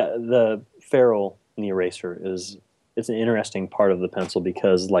 yeah, the ferrule in the eraser it's an interesting part of the pencil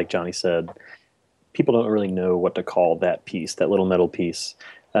because, like Johnny said, people don't really know what to call that piece, that little metal piece.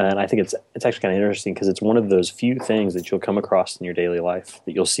 And I think it's actually kind of interesting because it's one of those few things that you'll come across in your daily life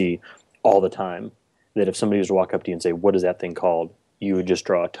that you'll see all the time. That if somebody was to walk up to you and say, "What is that thing called?" you would just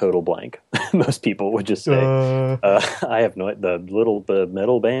draw a total blank. Most people would just say, "I have no idea." The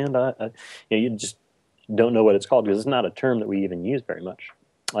metal band. You just don't know what it's called because it's not a term that we even use very much.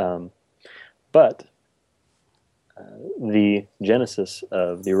 But the genesis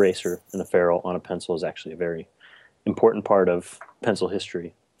of the eraser and the ferrule on a pencil is actually a very important part of pencil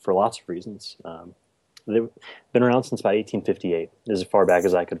history for lots of reasons. They've been around since about 1858, as far back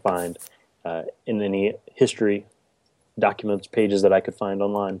as I could find in any history documents, pages that I could find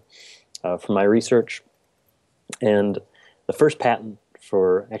online from my research. And the first patent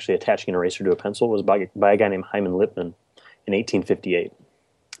for actually attaching an eraser to a pencil was by a guy named Hyman Lipman in 1858.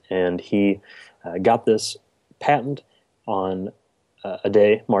 And he got this patent on a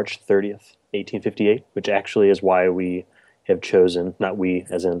day, March 30th, 1858, which actually is why we have chosen, not we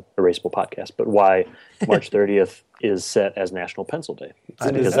as in Erasable Podcast, but why March 30th is set as National Pencil Day. It's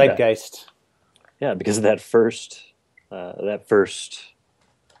in the zeitgeist. Yeah, because of that first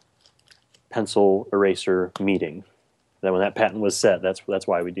pencil eraser meeting. That when that patent was set, that's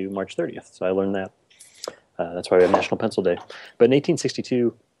why we do March 30th. So I learned that. That's why we have National Pencil Day. But in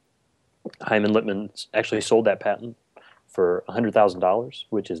 1862, Hyman Lippmann actually sold that patent for $100,000,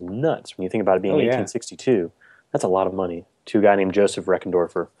 which is nuts when you think about it being 1862. That's a lot of money to a guy named Joseph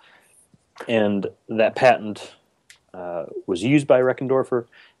Reckendorfer. And that patent was used by Reckendorfer.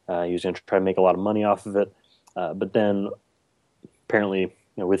 He was going to try to make a lot of money off of it. But then apparently,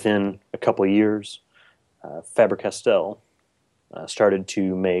 within a couple of years, Faber-Castell started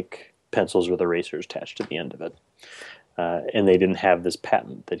to make pencils with erasers attached to the end of it. And they didn't have this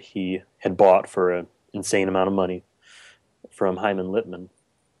patent that he had bought for an insane amount of money from Hyman Lippmann.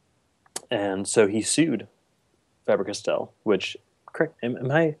 And so he sued Faber-Castell, which, correct,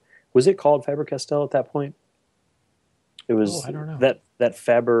 was it called Faber-Castell at that point? It was, I don't know. That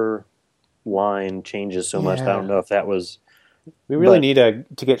Faber line changes so much. I don't know if that was... We really need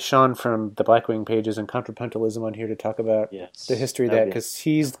to get Sean from the Blackwing pages and contrapuntalism on here to talk about the history of that, because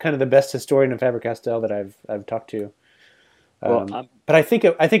he's kind of the best historian of Faber-Castell that I've talked to. But I think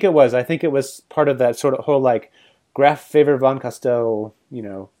it was part of that sort of whole like Graf Faber von Castell,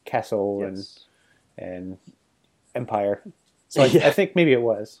 castle and empire. So I think maybe it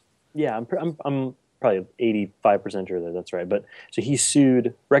was. Yeah, I'm probably 85% sure that that's right. But so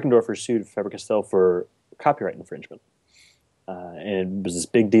Reckendorfer sued Faber-Castell for copyright infringement. And it was this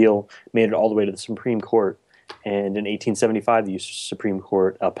big deal, made it all the way to the Supreme Court. And in 1875, the Supreme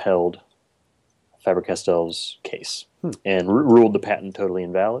Court upheld Faber-Castell's case and ruled the patent totally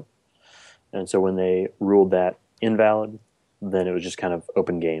invalid. And so when they ruled that invalid, then it was just kind of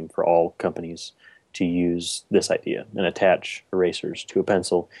open game for all companies to use this idea and attach erasers to a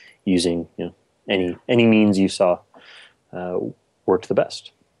pencil using any means you saw worked the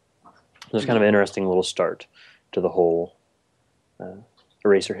best. It was kind of an interesting little start to the whole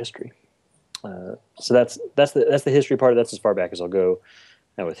eraser history. So that's the history part. That's as far back as I'll go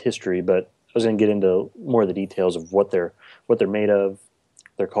now with history. But I was going to get into more of the details of what they're made of.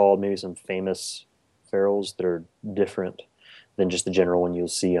 They're called, maybe some famous ferrules that are different than just the general one you'll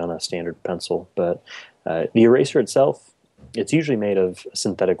see on a standard pencil. But the eraser itself, it's usually made of a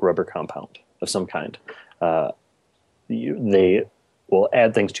synthetic rubber compound of some kind. They will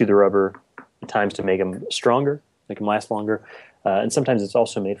add things to the rubber at times to make them stronger, make them last longer. And sometimes it's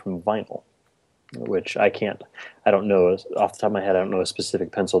also made from vinyl, which I don't know, off the top of my head, I don't know a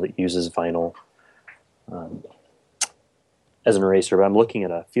specific pencil that uses vinyl as an eraser. But I'm looking at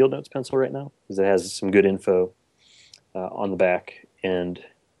a Field Notes pencil right now because it has some good info on the back. And,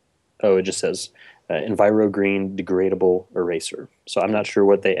 it just says Enviro Green Degradable Eraser. So I'm not sure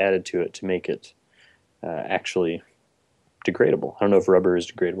what they added to it to make it actually degradable. I don't know if rubber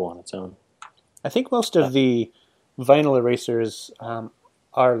is degradable on its own. I think most of the vinyl erasers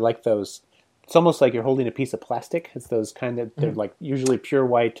are like those. It's almost like you're holding a piece of plastic. It's those kind that they're like usually pure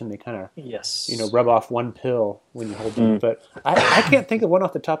white, and they kind of rub off one pill when you hold them. But I can't think of one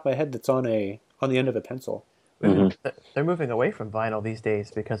off the top of my head that's on the end of a pencil. Mm-hmm. They're moving away from vinyl these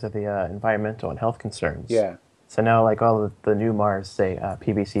days because of the environmental and health concerns. Yeah. So now, like all of the new Mars say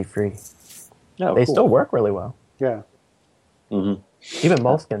PVC free. Oh, they cool. still work really well. Yeah. Mm-hmm. Even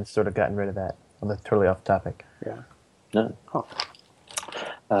Moleskin's sort of gotten rid of that. Well, that's totally off topic. Yeah. No. Huh.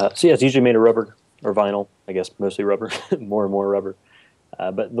 So yeah, it's usually made of rubber or vinyl. I guess mostly rubber, more and more rubber.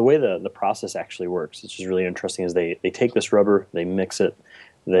 But the way the process actually works, which is really interesting, is they take this rubber, they mix it,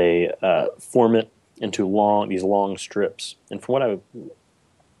 they form it into these long strips. And from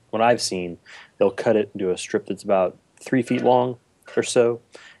what I've seen, they'll cut it into a strip that's about 3 feet long or so.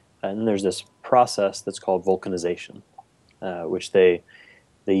 And then there's this process that's called vulcanization, which they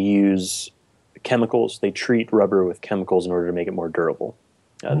use chemicals. They treat rubber with chemicals in order to make it more durable,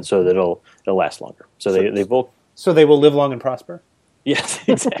 so that it'll last longer. So they will live long and prosper. Yes,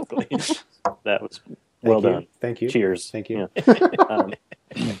 exactly. That was well done. Thank you. Cheers. Thank you. Yeah.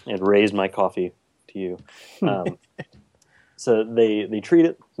 And raised my coffee to you. So they treat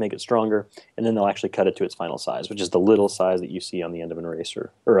it, make it stronger, and then they'll actually cut it to its final size, which is the little size that you see on the end of an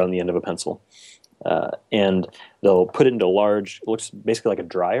eraser or on the end of a pencil. And they'll put it into it looks basically like a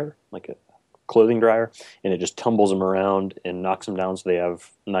dryer, like a clothing dryer, and it just tumbles them around and knocks them down so they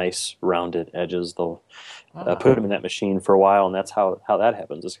have nice rounded edges. They'll put them in that machine for a while, and that's how that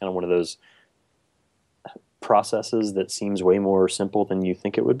happens. It's kind of one of those processes that seems way more simple than you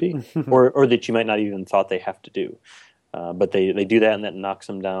think it would be, or that you might not even thought they have to do. But they do that, and that knocks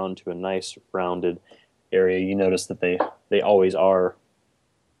them down to a nice rounded area. You notice that they always are.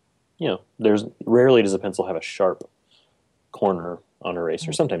 There's rarely does a pencil have a sharp corner on an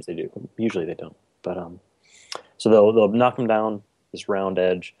eraser. Sometimes they do, but usually they don't. But so they'll knock them down this round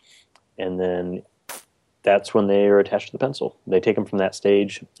edge, and then that's when they are attached to the pencil. They take them from that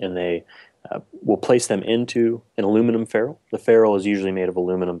stage, and they will place them into an aluminum ferrule. The ferrule is usually made of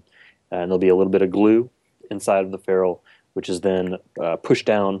aluminum, and there'll be a little bit of glue inside of the ferrule, which is then pushed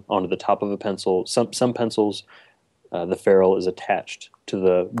down onto the top of a pencil. Some pencils, the ferrule is attached to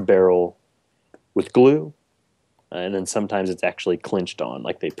the barrel with glue, and then sometimes it's actually clinched on,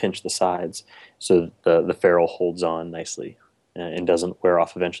 like they pinch the sides so the ferrule holds on nicely and doesn't wear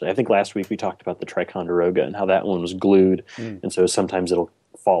off eventually. I think last week we talked about the Ticonderoga and how that one was glued, and so sometimes it'll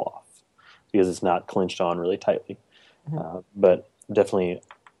fall off because it's not clinched on really tightly. But definitely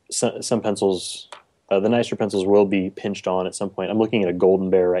some pencils, the nicer pencils will be pinched on at some point. I'm looking at a Golden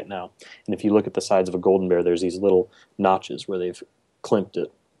Bear right now, and if you look at the sides of a Golden Bear, there's these little notches where they've clamped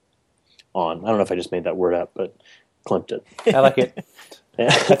it on. I don't know if I just made that word up, but clamped it. I like it. I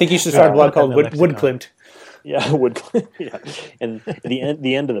think you should start a blog called Woodclimped. Yeah, Woodclinching. Yeah, and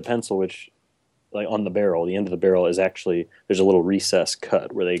the end of the pencil, which like on the barrel, the end of the barrel is actually there's a little recess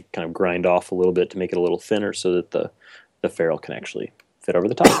cut where they kind of grind off a little bit to make it a little thinner so that the ferrule can actually fit over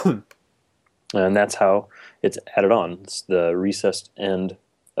the top. And that's how it's added on. It's the recessed end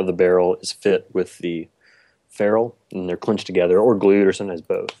of the barrel is fit with the ferrule, and they're clinched together or glued or sometimes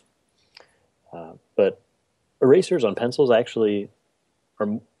both. But erasers on pencils actually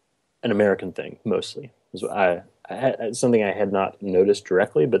are an American thing mostly. Something I had not noticed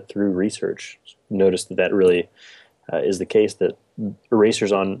directly, but through research noticed that really is the case, that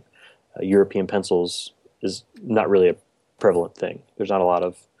erasers on European pencils is not really a prevalent thing. There's not a lot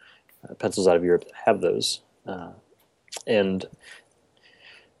of pencils out of Europe that have those. And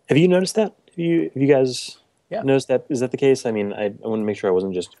have you noticed that? Have you guys noticed that? Is that the case? I mean, I want to make sure I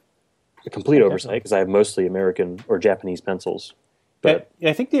wasn't just a complete oversight, because I have mostly American or Japanese pencils. But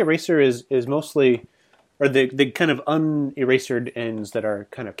I think the eraser is mostly, or the kind of unerasered ends that are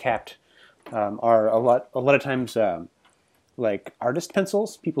kind of capped are a lot of times like artist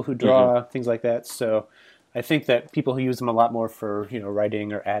pencils, people who draw things like that. So I think that people who use them a lot more for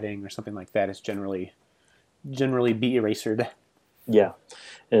writing or adding or something like that is generally be erasered. Yeah,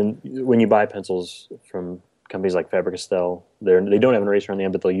 and when you buy pencils from companies like Faber-Castell, they don't have an eraser on the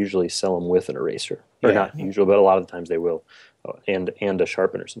end, but they'll usually sell them with an eraser, or not usual, but a lot of the times they will, and a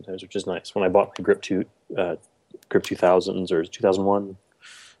sharpener sometimes, which is nice. When I bought my Grip 2000s or 2001,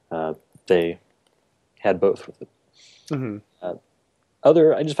 they had both with it. I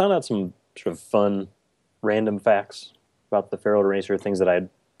just found out some sort of fun, random facts about the ferrule eraser, things that I had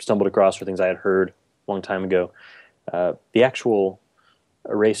stumbled across or things I had heard a long time ago. The actual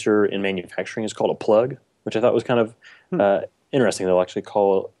eraser in manufacturing is called a plug, which I thought was kind of interesting.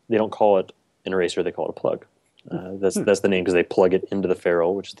 They don't call it an eraser, they call it a plug. That's the name because they plug it into the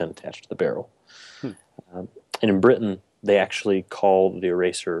ferrule, which is then attached to the barrel. And in Britain, they actually call the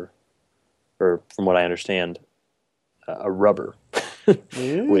eraser, or from what I understand, a rubber,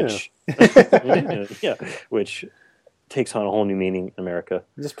 which which takes on a whole new meaning in America.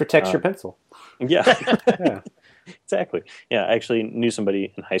 It just protects your pencil. Yeah. Exactly. Yeah, I actually knew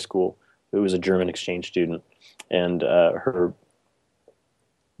somebody in high school who was a German exchange student, and I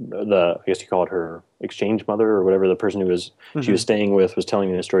guess you call it her exchange mother or whatever, the person who she was staying with was telling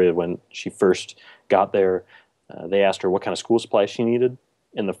me the story of when she first got there. They asked her what kind of school supplies she needed,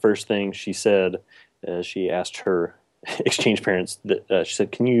 and the first thing she said, she asked her exchange parents, she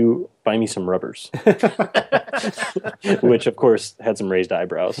said, "Can you buy me some rubbers?" Which, of course, had some raised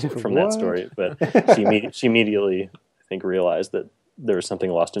eyebrows from that story. But she immediately, I think, realized that there was something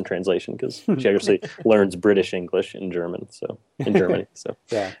lost in translation, because she actually learns British English in Germany. So it's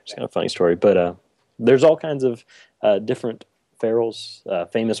kind of a funny story. But there's all kinds of different ferrules.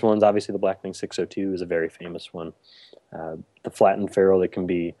 Famous ones, obviously, the Blackwing 602 is a very famous one. The flattened ferrule that can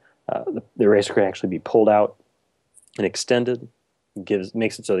be the eraser can actually be pulled out and extended,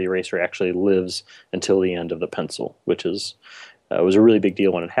 makes it so the eraser actually lives until the end of the pencil, which was a really big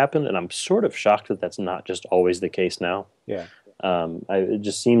deal when it happened, and I'm sort of shocked that that's not just always the case now. Yeah. It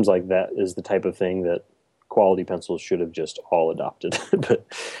just seems like that is the type of thing that quality pencils should have just all adopted.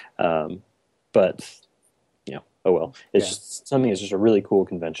 but oh well. It's just something that's just a really cool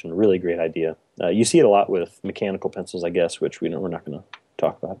convention, a really great idea. You see it a lot with mechanical pencils, I guess, which we're not going to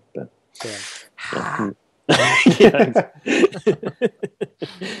talk about. But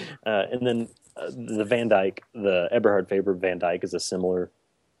and then the Van Dyke, the Eberhard Faber Van Dyke, is a similar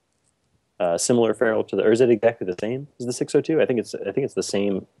ferrule to or is it exactly the same as the 602? I think it's the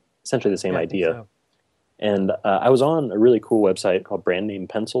same, essentially the same idea. And I was on a really cool website called Brand Name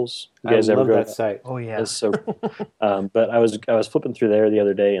Pencils. You I guys ever love go to that site. Oh yeah. It's so but I was flipping through there the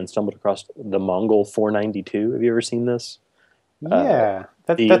other day and stumbled across the Mongol 492. Have you ever seen this? Yeah,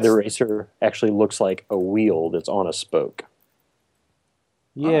 The eraser actually looks like a wheel that's on a spoke.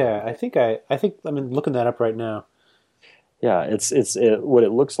 yeah. I think I'm looking that up right now. Yeah, what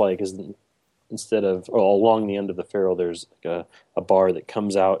it looks like is instead of along the end of the ferrule, there's like a bar that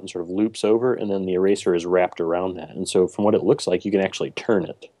comes out and sort of loops over, and then the eraser is wrapped around that. And so, from what it looks like, you can actually turn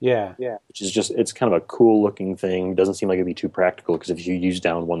it. Yeah, Which is it's kind of a cool looking thing. Doesn't seem like it'd be too practical because if you use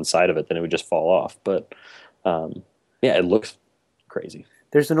down one side of it, then it would just fall off. But yeah, it looks crazy.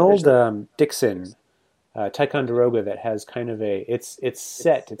 there's an old Dixon Ticonderoga that has kind of it's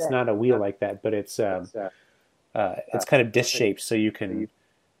set. It's not a wheel like that, but it's kind of disc shaped, so you can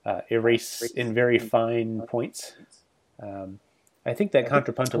erase in very fine points. I think that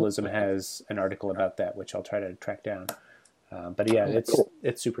Contrapuntalism has an article about that, which I'll try to track down. But yeah,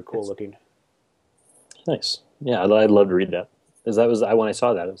 it's super cool looking. Nice. Yeah, I'd love to read that. Because when I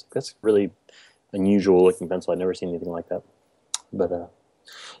saw that, I was like, that's really unusual looking pencil. I'd never seen anything like that. But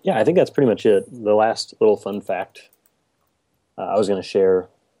yeah, I think that's pretty much it. The last little fun fact I was going to share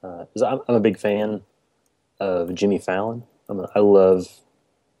is I'm a big fan of Jimmy Fallon. I love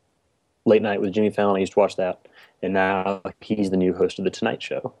Late Night with Jimmy Fallon. I used to watch that, and now he's the new host of The Tonight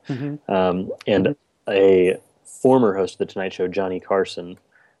Show. And a former host of The Tonight Show, Johnny Carson,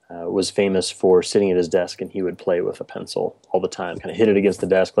 was famous for sitting at his desk, and he would play with a pencil all the time, kind of hit it against the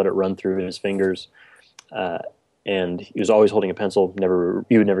desk, let it run through his fingers. And he was always holding a pencil.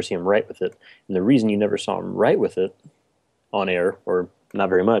 You would never see him write with it. And the reason you never saw him write with it on air, or not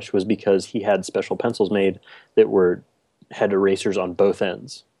very much, was because he had special pencils made that had erasers on both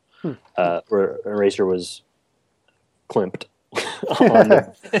ends, where an eraser was clamped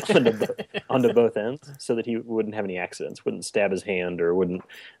onto both ends, so that he wouldn't have any accidents, wouldn't stab his hand, or wouldn't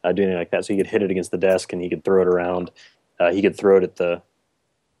do anything like that. So he could hit it against the desk, and he could throw it around. He could throw it at the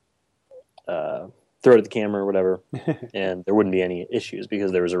camera or whatever, and there wouldn't be any issues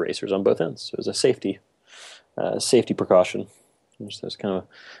because there was erasers on both ends. So it was a safety precaution. So it's kind of a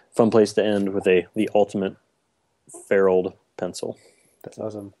fun place to end with the ultimate ferruled pencil. That's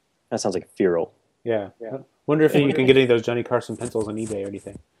awesome. That sounds like a ferrule. Yeah. Wonder if you can get any of those Johnny Carson pencils on eBay or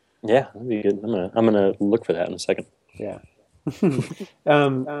anything. Yeah, that'd be good. I'm gonna look for that in a second. Yeah.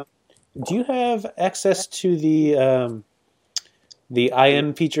 Do you have access to the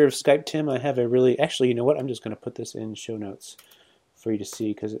IM feature of Skype, Tim? I have actually, you know what? I'm just going to put this in show notes for you to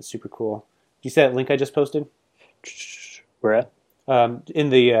see because it's super cool. Do you see that link I just posted? Where at? In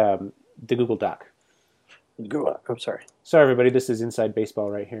the Google Doc. Google. I'm sorry. Sorry, everybody. This is Inside Baseball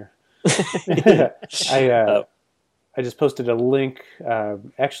right here. I just posted a link,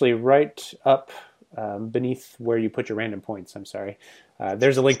 actually right up beneath where you put your random points. I'm sorry.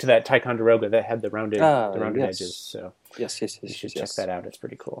 There's a link to that Ticonderoga that had the rounded edges. So yes, you should check that out. It's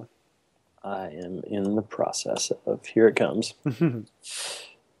pretty cool. I am in the process of. Here it comes.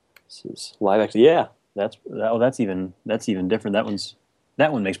 This is live action. Yeah, that's even different.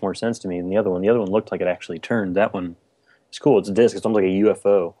 That one makes more sense to me than the other one. The other one looked like it actually turned. That one is cool. It's a disc. It's almost like a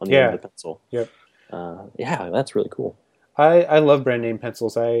UFO on the end of the pencil. Yep. Yeah, that's really cool. I love brand name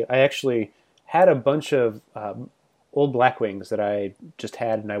pencils. I actually had a bunch of old Blackwings that I just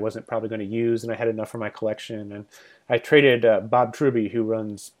had and I wasn't probably going to use, and I had enough for my collection. And I traded Bob Truby, who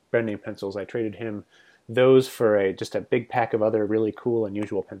runs brand name pencils. I traded him those for just a big pack of other really cool,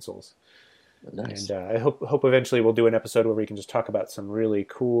 unusual pencils. Nice. And I hope eventually we'll do an episode where we can just talk about some really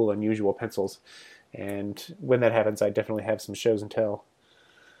cool, unusual pencils. And when that happens, I definitely have some shows and tell.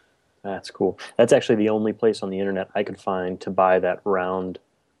 That's cool. That's actually the only place on the internet I could find to buy that round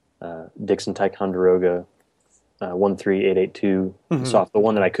Dixon Ticonderoga 13882 soft, the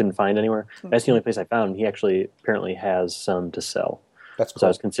one that I couldn't find anywhere. That's the only place I found. He actually apparently has some to sell. That's cool. So I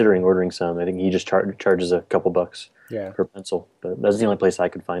was considering ordering some. I think he just charges a couple bucks per pencil. But that's the only place I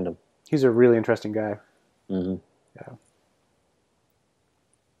could find him. He's a really interesting guy. Mm-hmm. Yeah.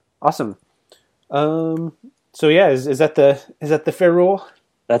 Awesome. So yeah, is that the ferrule?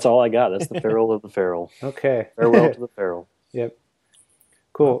 That's all I got. That's the ferrule of the ferrule. Okay. Farewell to the ferrule. Yep.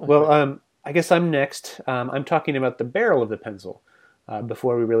 Cool. Well, I guess I'm next. I'm talking about the barrel of the pencil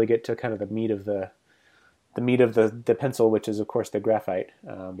before we really get to kind of the meat of the pencil, which is of course the graphite,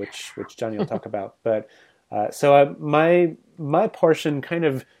 which Johnny will talk about. But so my portion kind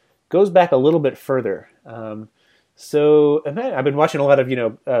of goes back a little bit further. So I've been watching a lot of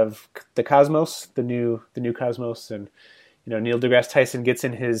of the Cosmos, the new Cosmos, and Neil deGrasse Tyson gets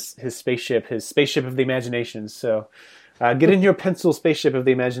in his spaceship of the imagination. So get in your pencil spaceship of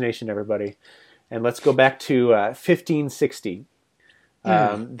the imagination, everybody. And let's go back to 1560.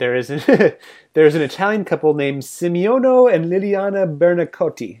 There's an Italian couple named Simeono and Liliana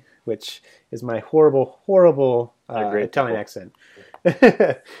Bernacotti, which is my horrible Italian accent.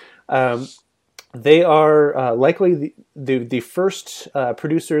 They are likely the first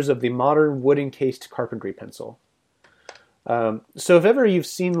producers of the modern wood encased carpentry pencil. So if ever you've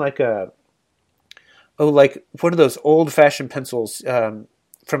seen like one of those old fashioned pencils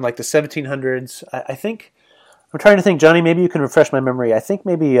from like the 1700s, I think. I'm trying to think, Johnny, maybe you can refresh my memory. I think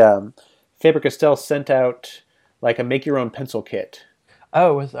maybe Faber-Castell sent out like a make-your-own pencil kit.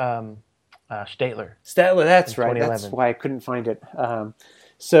 Oh, it was Statler. Statler, that's right. That's why I couldn't find it.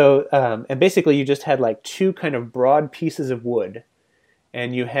 And basically you just had like two kind of broad pieces of wood,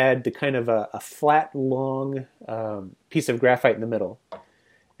 and you had the kind of a flat, long piece of graphite in the middle.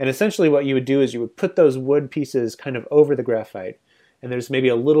 And essentially what you would do is you would put those wood pieces kind of over the graphite, and there's maybe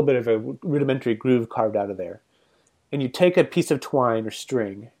a little bit of a rudimentary groove carved out of there. And you take a piece of twine or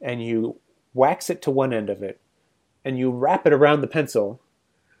string and you wax it to one end of it, and you wrap it around the pencil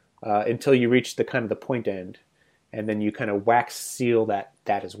until you reach the kind of the point end, and then you kind of wax seal that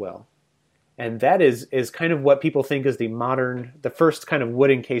as well. And that is kind of what people think is the first kind of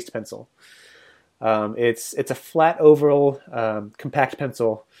wood encased pencil. It's a flat oval compact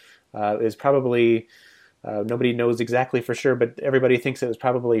pencil. Is probably nobody knows exactly for sure, but everybody thinks it was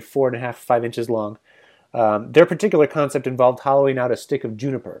probably 4.5, 5 inches long. Their particular concept involved hollowing out a stick of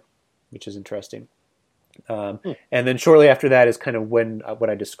juniper, which is interesting. And then shortly after that is kind of when what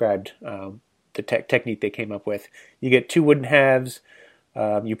I described, the technique they came up with. You get two wooden halves,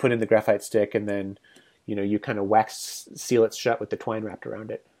 you put in the graphite stick, and then you kind of wax seal it shut with the twine wrapped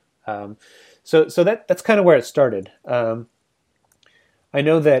around it. So that's kind of where it started. I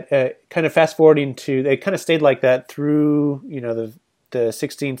know that kind of fast forwarding to, they kind of stayed like that through the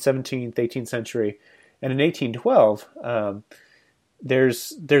 16th, 17th, 18th century. And in 1812,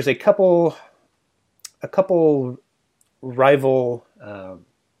 there's a couple rival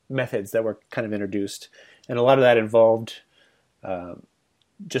methods that were kind of introduced, and a lot of that involved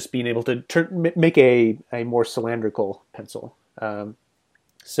just being able to make a more cylindrical pencil.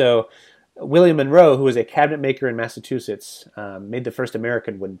 So William Monroe, who was a cabinet maker in Massachusetts, made the first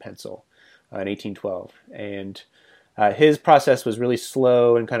American wooden pencil in 1812, and his process was really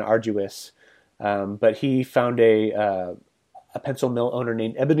slow and kind of arduous. But he found a pencil mill owner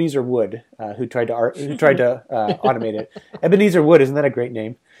named Ebenezer Wood who tried to automate it. Ebenezer Wood, isn't that a great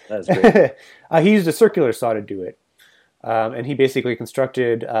name? That's great. He used a circular saw to do it, and he basically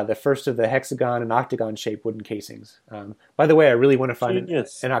constructed the first of the hexagon and octagon shaped wooden casings. By the way, I really want to find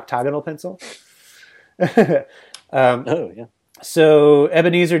an octagonal pencil. Oh yeah. So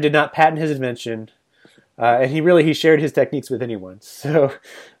Ebenezer did not patent his invention. And he shared his techniques with anyone. So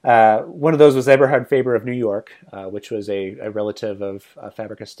one of those was Eberhard Faber of New York, which was a relative of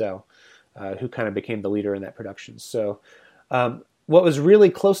Faber-Castell, who kind of became the leader in that production. So what was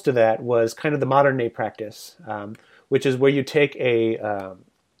really close to that was kind of the modern day practice, which is where you take a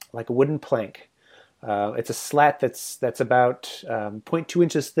wooden plank. It's a slat that's about 0.2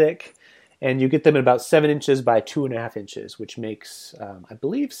 inches thick, and you get them at about 7 inches by 2.5 inches, which makes, I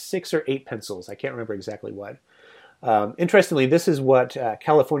believe, 6 or 8 pencils. I can't remember exactly what. Interestingly, this is what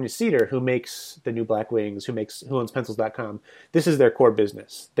California Cedar, who makes the new Blackwings, who owns Pencils.com, this is their core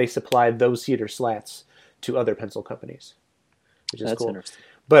business. They supply those cedar slats to other pencil companies, which is That's cool. interesting.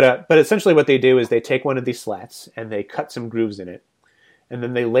 But essentially what they do is they take one of these slats and they cut some grooves in it, and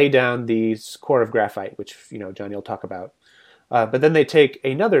then they lay down these core of graphite, which Johnny will talk about. But then they take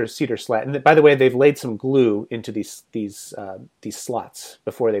another cedar slat, and by the way, they've laid some glue into these slots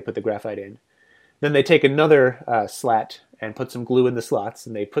before they put the graphite in. Then they take another slat and put some glue in the slots,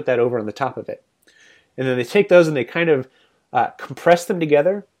 and they put that over on the top of it. And then they take those and they kind of compress them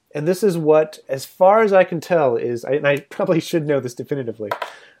together. And this is what, as far as I can tell, and I probably should know this definitively.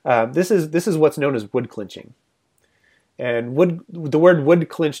 This is what's known as woodclinching. And the word wood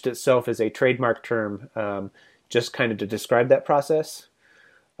clinched itself is a trademark term. Just kind of to describe that process.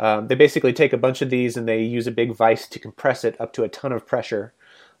 They basically take a bunch of these and they use a big vise to compress it up to a ton of pressure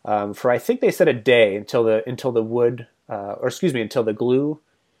for, I think they said, a day until the glue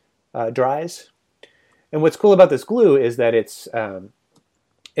dries. And what's cool about this glue is that it's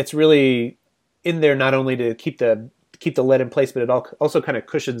really in there not only to keep the lead in place, but it also kind of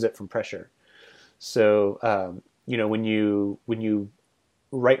cushions it from pressure. So when you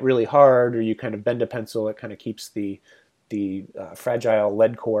write really hard or you kind of bend a pencil, it kind of keeps the fragile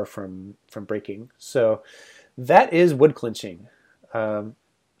lead core from breaking. So that is woodclinching,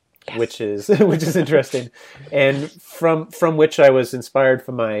 which is interesting, and from which I was inspired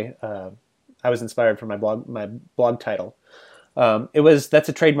from my I was inspired from my blog title. That's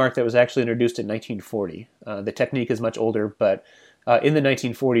a trademark that was actually introduced in 1940. The technique is much older, but in the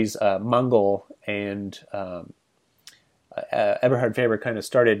 1940s, Mongol and Eberhard Faber kind of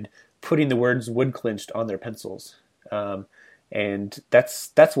started putting the words "woodclinched" on their pencils, and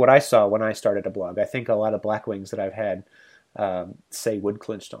that's what I saw when I started a blog. I think a lot of Blackwings that I've had say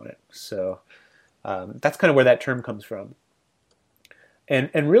 "woodclinched" on it, so that's kind of where that term comes from.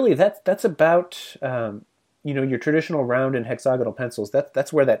 And really, that's about your traditional round and hexagonal pencils.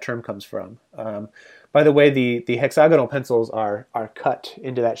 That's where that term comes from. By the way, the hexagonal pencils are cut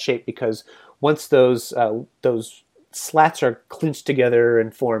into that shape because once those slats are clinched together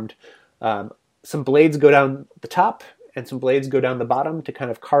and formed, some blades go down the top and some blades go down the bottom to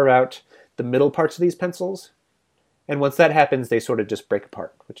kind of carve out the middle parts of these pencils. And once that happens, they sort of just break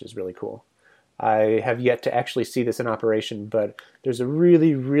apart, which is really cool. I have yet to actually see this in operation, but there's a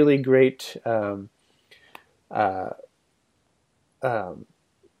really, really great I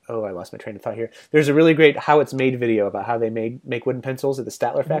lost my train of thought here. There's a really great how it's made video about how they make wooden pencils at the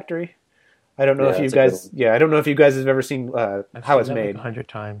Statler factory. I don't know if you guys, I don't know if you guys have ever seen how it's made. Like 100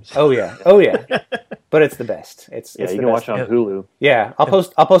 times. Oh yeah, but it's the best. It's you the can best. watch it on Hulu. Yeah, I'll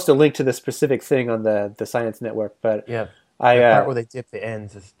post a link to the specific thing on the Science Network. But yeah, the part where they dip the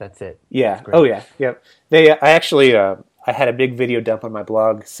ends, that's it. Yeah. Oh yeah. Yep. I had a big video dump on my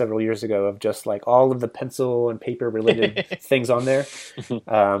blog several years ago of just like all of the pencil and paper related things on there,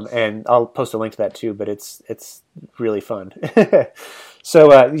 and I'll post a link to that too. But it's really fun. So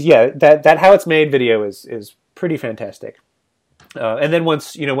that how it's made video is pretty fantastic. And then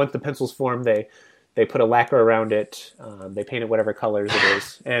once the pencils form, they put a lacquer around it. They paint it whatever colors it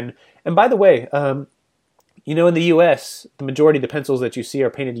is. And by the way, in the U.S., the majority of the pencils that you see are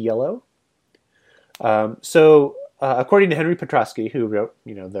painted yellow. According to Henry Petrosky, who wrote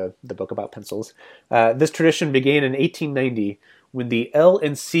the book about pencils, this tradition began in 1890 when the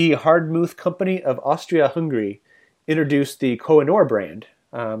L&C Hardmuth Company of Austria-Hungary introduced the Koh-i-Noor brand.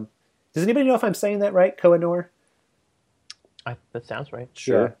 Does anybody know if I'm saying that right? Koh-i-Noor? That sounds right.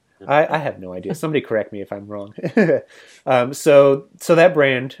 Sure. Yeah. I have no idea. Somebody correct me if I'm wrong. So that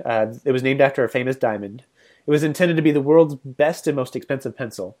brand, it was named after a famous diamond. It was intended to be the world's best and most expensive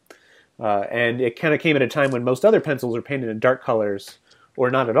pencil. And it kind of came at a time when most other pencils were painted in dark colors, or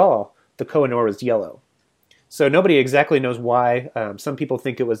not at all. The Koh-i-Noor was yellow. So nobody exactly knows why. Some people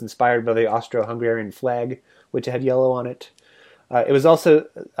think it was inspired by the Austro-Hungarian flag, which had yellow on it. It was also,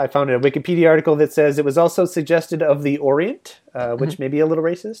 I found a Wikipedia article that says it was also suggested of the Orient, which may be a little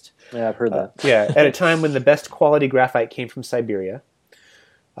racist. Yeah, I've heard that. At a time when the best quality graphite came from Siberia.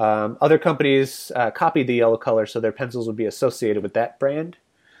 Other companies copied the yellow color so their pencils would be associated with that brand.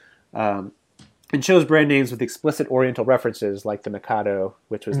 And chose brand names with explicit Oriental references, like the Mikado,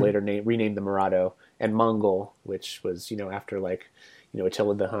 which was later renamed the Murado, and Mongol, which was after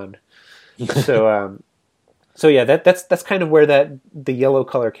Attila the Hun. That's kind of where the yellow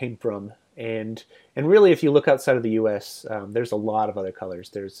color came from. And really, if you look outside of the U.S., there's a lot of other colors.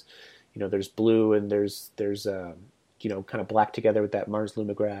 There's blue, and there's kind of black together with that Mars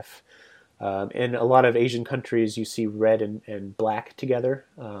lumograph. In a lot of Asian countries, you see red and black together.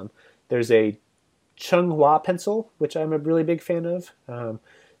 There's a Chunghua pencil, which I'm a really big fan of.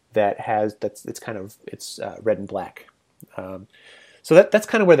 It's red and black. So that's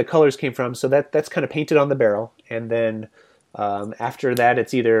kind of where the colors came from. So that's kind of painted on the barrel, and then after that,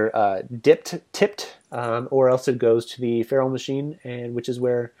 it's either tipped, or else it goes to the ferrule machine, and which is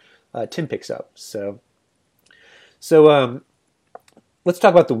where Tim picks up. So let's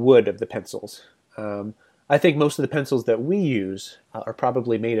talk about the wood of the pencils. I think most of the pencils that we use are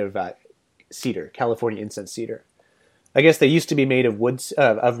probably made of cedar, California incense cedar. I guess they used to be made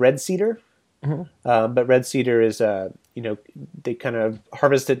of red cedar, but red cedar is they kind of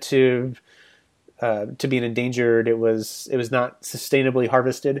harvest it to being endangered. It was not sustainably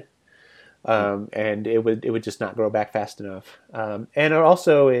harvested, and it would just not grow back fast enough. And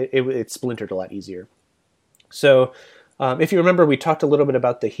also it splintered a lot easier. So. If you remember, we talked a little bit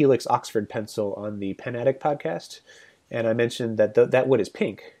about the Helix Oxford pencil on the Pen Addict podcast, and I mentioned that that wood is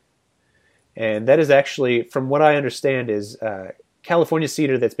pink. And that is actually, from what I understand, is California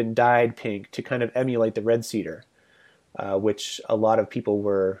cedar that's been dyed pink to kind of emulate the red cedar, which a lot of people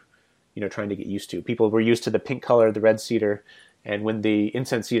were, trying to get used to. People were used to the pink color of the red cedar, and when the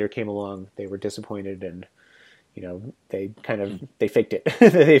incense cedar came along, they were disappointed, and they faked it.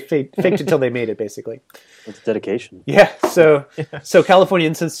 They faked it till they made it, basically. It's dedication. Yeah. So California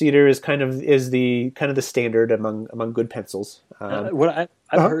incense cedar is the standard among good pencils. What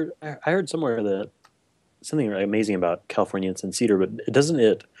I heard somewhere that something amazing about California incense cedar, but doesn't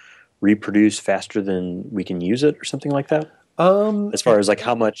it reproduce faster than we can use it, or something like that? As far as like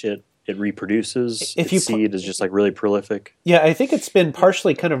how much it reproduces, if its seed is just like really prolific. Yeah, I think it's been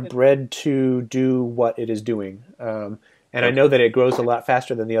partially kind of bred to do what it is doing. And I know that it grows a lot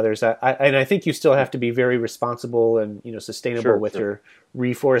faster than the others. And I think you still have to be very responsible and sustainable with your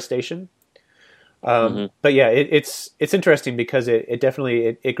reforestation. But yeah, it's interesting because it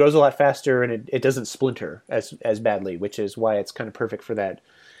definitely it grows a lot faster, and it doesn't splinter as badly, which is why it's kind of perfect for that.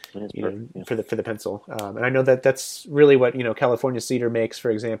 For the pencil. And I know that that's really what California cedar makes, for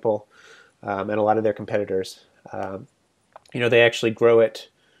example, and a lot of their competitors. They actually grow it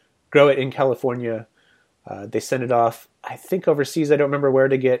in California. They send it off, I think, overseas. I don't remember where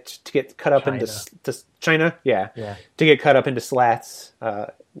to get cut up into China. Yeah, to get cut up into slats,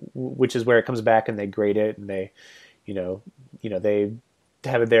 which is where it comes back, and they grade it, and they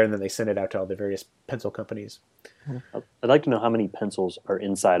have it there, and then they send it out to all the various pencil companies. I'd like to know how many pencils are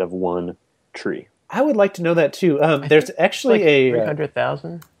inside of one tree. I would like to know that too. There's actually like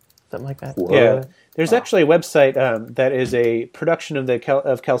 300,000, something like that. Whoa. Yeah, there's actually a website that is a production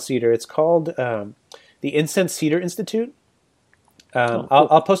of Cal Cedar. It's called the Incense Cedar Institute. Cool.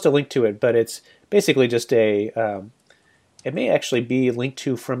 I'll post a link to it, but it's basically just it may actually be linked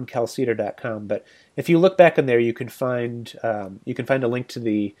to from calcedar.com, but if you look back in there, you can find a link to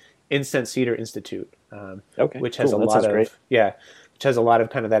the Incense Cedar Institute, which has which has a lot of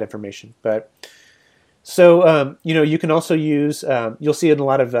kind of that information. But so you can also use you'll see in a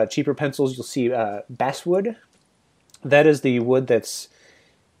lot of cheaper pencils, you'll see basswood. That is the wood that's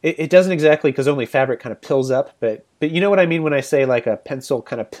it doesn't exactly, because only fabric kind of pills up, but you know what I mean when I say like a pencil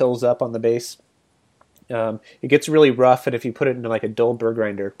kind of pills up on the base. It gets really rough, and if you put it into like a dull burr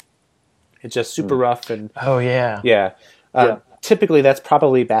grinder, it's just super rough. And typically that's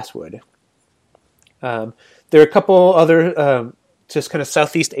probably basswood. There are a couple other just kind of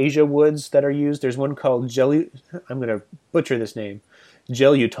Southeast Asia woods that are used. There's one called I'm going to butcher this name,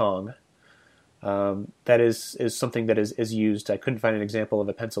 Jelutong. That is something that is used. I couldn't find an example of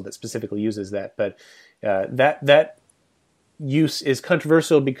a pencil that specifically uses that, but that use is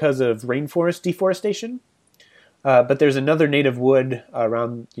controversial because of rainforest deforestation. But there's another native wood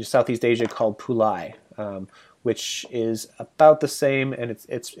around Southeast Asia called pulai, which is about the same, and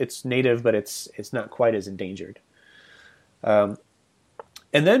it's native, but it's not quite as endangered. And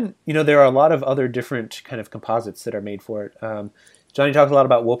then there are a lot of other different kind of composites that are made for it. Johnny talked a lot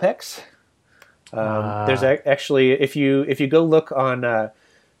about Wopex. There's actually, if you go look on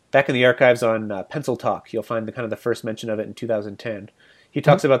back in the archives on Pencil Talk, you'll find the first mention of it in 2010. He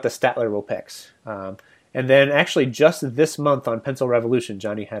talks about the Statler Wopex. And then actually just this month on Pencil Revolution,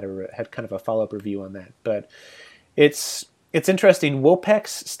 Johnny had kind of a follow-up review on that. But it's interesting. Wopex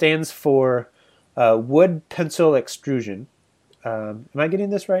stands for wood pencil extrusion. Am I getting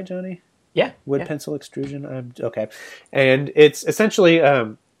this right, Johnny? Yeah. Wood pencil extrusion? Okay. And it's essentially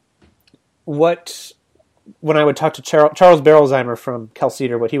when I would talk to Charles Berolzheimer from Cal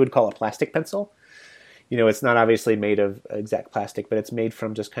Cedar, what he would call a plastic pencil. It's not obviously made of exact plastic, but it's made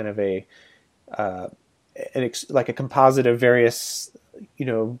from just kind of like a composite of various,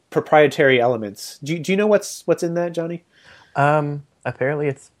 proprietary elements. Do you know what's in that, Johnny? Apparently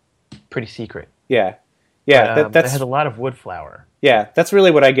it's pretty secret. Yeah. It has a lot of wood flour. Yeah, that's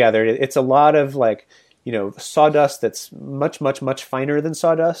really what I gathered. It's a lot of sawdust that's much, much, much finer than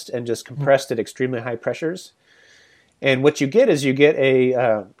sawdust and just compressed at extremely high pressures. And what you get is you get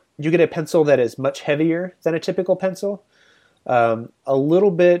a pencil that is much heavier than a typical pencil, a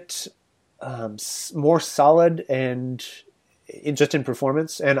little bit more solid and just in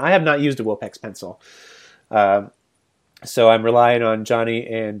performance. And I have not used a Wopex pencil. So I'm relying on Johnny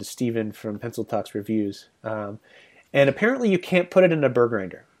and Steven from Pencil Talks reviews. And apparently you can't put it in a burr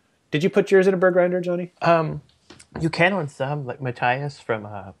grinder. Did you put yours in a burr grinder, Johnny? You can on some, like Matthias from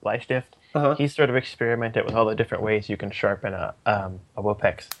Bleistift. He's sort of experimented with all the different ways you can sharpen a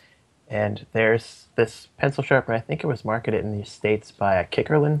Wopex. And there's this pencil sharpener, I think it was marketed in the States by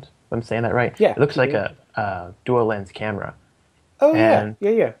Kickerland, if I'm saying that right. Yeah. It looks like a dual lens camera. Oh, and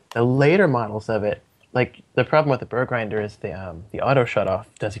yeah. The later models of it, like the problem with the burr grinder is the auto shutoff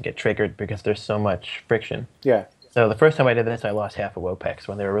doesn't get triggered because there's so much friction. Yeah. So the first time I did this, I lost half a Wopex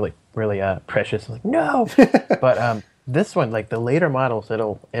when they were really, really precious. I'm like, no! But this one, like the later models,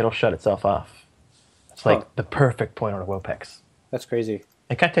 it'll shut itself off. It's like the perfect point on a Wopex. That's crazy.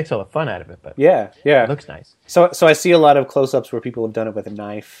 It kind of takes all the fun out of it, but yeah, it looks nice. So I see a lot of close-ups where people have done it with a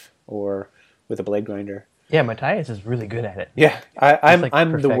knife or with a blade grinder. Yeah, Matthias is really good at it. Yeah,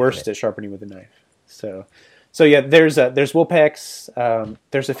 I'm the worst at sharpening with a knife. So yeah, there's Wopex.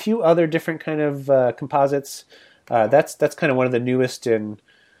 There's a few other different kind of composites. That's kind of one of the newest in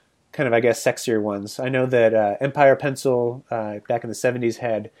kind of, I guess, sexier ones. I know that Empire Pencil back in the 70s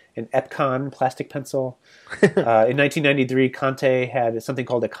had an Epcon plastic pencil. In 1993, Conte had something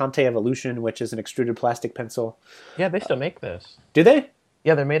called a Conte Evolution, which is an extruded plastic pencil. Yeah, they still make those. Do they?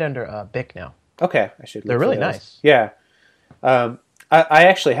 Yeah, they're made under Bic now. Okay, I should. They're really nice. Yeah, I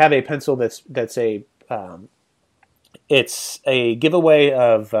actually have a pencil that's a it's a giveaway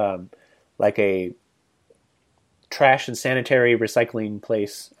of like a trash and sanitary recycling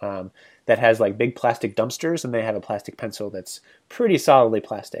place that has like big plastic dumpsters, and they have a plastic pencil that's pretty solidly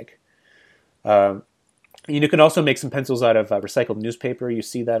plastic. You can also make some pencils out of recycled newspaper. You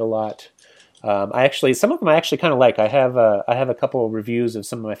see that a lot. Some of them I actually kind of like. I have a couple of reviews of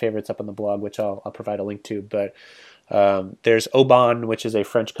some of my favorites up on the blog, which I'll provide a link to. But there's Aubon, which is a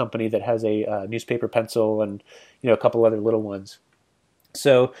French company that has a newspaper pencil, and a couple other little ones.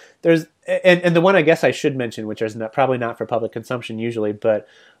 So there's and the one I guess I should mention, which is probably not for public consumption usually, but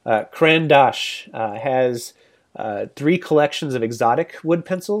Cran d'Ache has 3 collections of exotic wood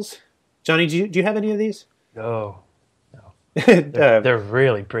pencils. Johnny, do you have any of these? No. They're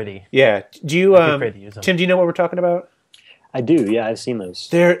really pretty. Yeah. Do you, Tim? Do you know what we're talking about? I do. Yeah, I've seen those.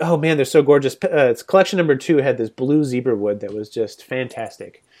 They're so gorgeous. It's collection number 2 had this blue zebra wood that was just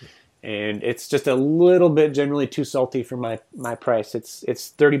fantastic, and it's just a little bit generally too salty for my price. It's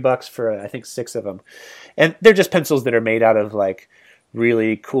 $30 for I think 6 of them, and they're just pencils that are made out of like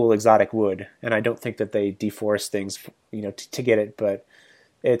really cool exotic wood, and I don't think that they deforest things, to get it, but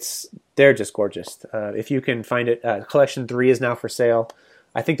they're just gorgeous. If you can find it, collection 3 is now for sale.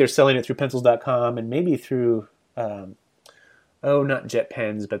 I think they're selling it through pencils.com and maybe through not Jet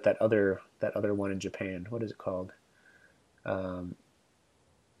Pens, but that other one in Japan. What is it called? I'll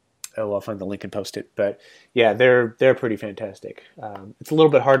find the link and post it. But yeah, they're pretty fantastic. It's a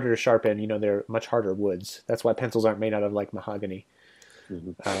little bit harder to sharpen. They're much harder woods. That's why pencils aren't made out of like mahogany.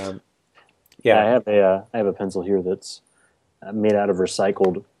 Mm-hmm. Yeah, I have a pencil here that's made out of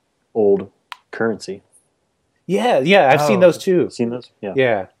recycled old currency. Yeah, I've seen those too. Seen those? Yeah.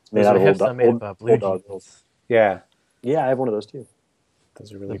 Yeah. It's made out of blue dog. Yeah. Yeah, I have one of those too.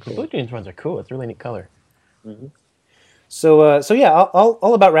 Those are really cool. The blue jeans ones are cool. It's a really neat color. Mm-hmm. So yeah, I'll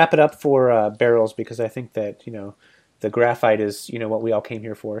about wrap it up for barrels, because I think that the graphite is what we all came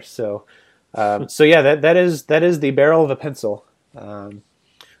here for. So yeah, that is the barrel of a pencil,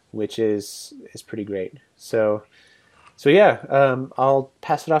 which is pretty great. So yeah, I'll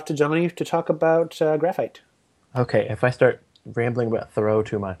pass it off to Johnny to talk about graphite. Okay, if I start rambling about Thoreau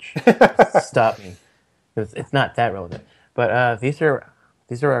too much, stop me. It's not that relevant. But these are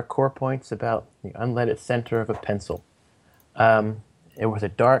our core points about the unleaded center of a pencil. It was a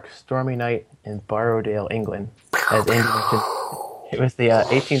dark, stormy night in Borrowdale, England. As Andy mentioned, it was the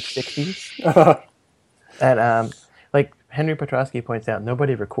 1860s. And like Henry Petrosky points out,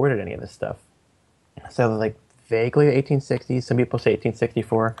 nobody recorded any of this stuff. So like vaguely the 1860s, some people say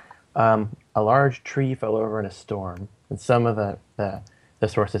 1864, a large tree fell over in a storm. And some of the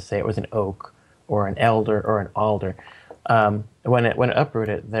sources say it was an oak or an elder or an alder. When it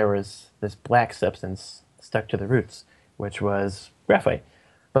uprooted, there was this black substance stuck to the roots, which was graphite.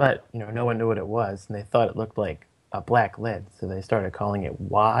 But no one knew what it was, and they thought it looked like a black lead, so they started calling it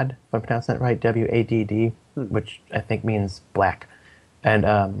WAD, if I'm pronouncing that right, WADD, which I think means black. And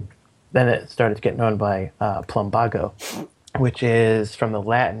then it started to get known by plumbago, which is from the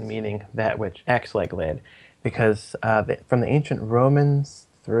Latin meaning that which acts like lead, because from the ancient Romans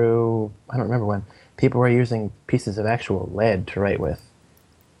through, I don't remember when, people were using pieces of actual lead to write with,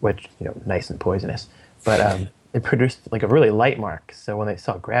 which, nice and poisonous. But it produced like a really light mark. So when they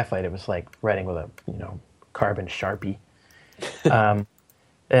saw graphite, it was like writing with a, carbon Sharpie.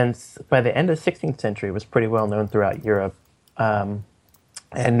 And by the end of the 16th century, it was pretty well known throughout Europe. And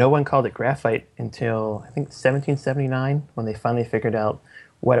no one called it graphite until, I think, 1779, when they finally figured out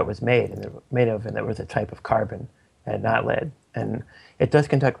what it was made of, and it was a type of carbon and not lead. And it does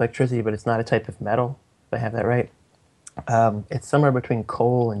conduct electricity, but it's not a type of metal, if I have that right. It's somewhere between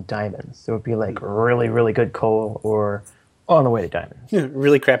coal and diamonds. So it would be like really, really good coal or on the way to diamonds.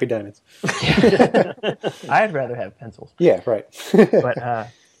 Really crappy diamonds. I'd rather have pencils. Yeah, right.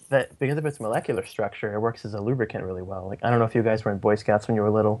 But because of its molecular structure, it works as a lubricant really well. Like, I don't know if you guys were in Boy Scouts when you were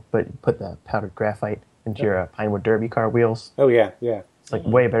little, but you put the powdered graphite into your Pinewood Derby car wheels. Oh, yeah. It's like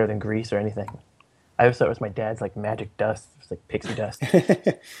way better than grease or anything. I always thought it was my dad's like magic dust. It's like pixie dust.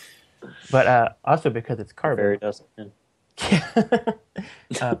 But also because it's carbon. Fairy dust.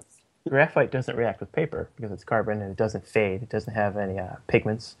 Yeah. Graphite doesn't react with paper because it's carbon and it doesn't fade. It doesn't have any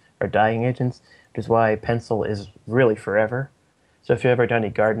pigments or dyeing agents, which is why pencil is really forever. So if you've ever done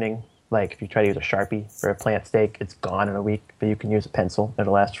any gardening, Like if you try to use a Sharpie for a plant stake, it's gone in a week, but you can use a pencil.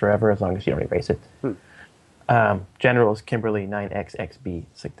 It'll last forever as long as you don't erase it. General is Kimberly 9XXB.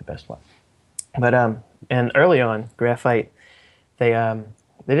 It's like the best one. But and early on, graphite, they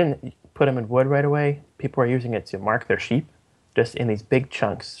didn't put them in wood right away. People were using it to mark their sheep, just in these big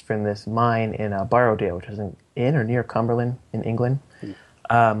chunks from this mine in Borrowdale, which is in or near Cumberland in England.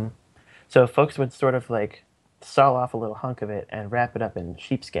 So folks would sort of like saw off a little hunk of it and wrap it up in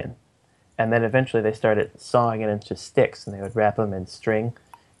sheepskin. And then eventually they started sawing it into sticks, and they would wrap them in string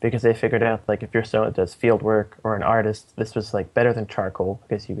because they figured out, like, if you're someone that does field work or an artist, this was like better than charcoal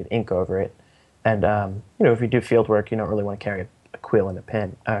because you could ink over it. And if you do field work, you don't really want to carry a quill and a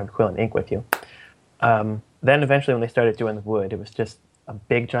pen, quill and ink with you. Then eventually, when they started doing the wood, it was just a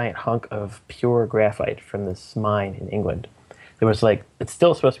big giant hunk of pure graphite from this mine in England. It was like, it's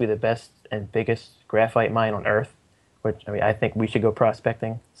still supposed to be the best and biggest graphite mine on Earth, which, I mean, I think we should go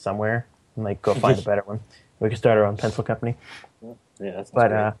prospecting somewhere and like go find a better one. We could start our own pencil company. Yeah,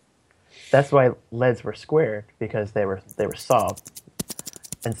 that's why leads were squared, because they were solved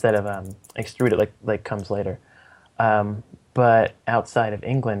instead of extruded like comes later. But outside of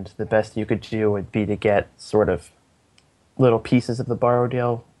England, the best you could do would be to get sort of little pieces of the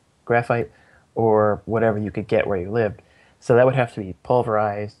Borrowdale graphite or whatever you could get where you lived. So that would have to be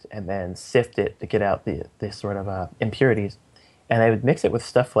pulverized and then sifted to get out the sort of impurities. And they would mix it with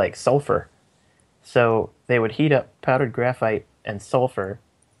stuff like sulfur. So they would heat up powdered graphite and sulfur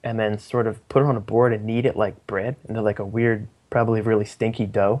and then sort of put it on a board and knead it like bread into like a weird, probably really stinky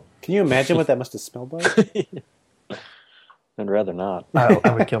dough. Can you imagine what that must have smelled like? I'd rather not.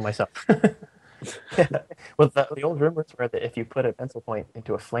 I would kill myself. Well, the old rumors were that if you put a pencil point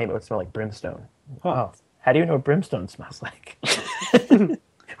into a flame, it would smell like brimstone. Huh. Oh, how do you know what brimstone smells like?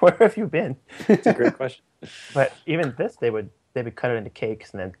 Where have you been? It's a great question. But even this, they would cut it into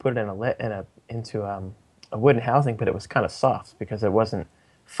cakes and then put it into a wooden housing, but it was kind of soft because it wasn't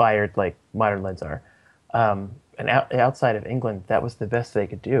fired like modern leads are. And outside of England, that was the best they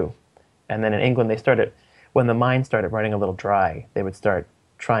could do. And then in England, when the mine started running a little dry, they would start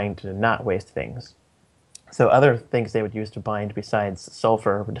trying to not waste things. So other things they would use to bind besides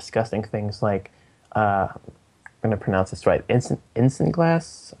sulfur were disgusting things like, I'm going to pronounce this right,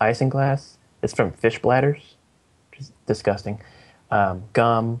 isinglass. It's from fish bladders, which is disgusting.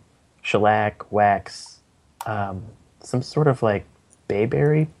 Gum, shellac, wax, some sort of like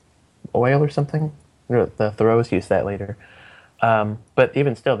bayberry oil or something. The Thoreaus used that later. But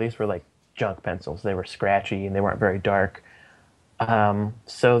even still, these were like junk pencils. They were scratchy and they weren't very dark.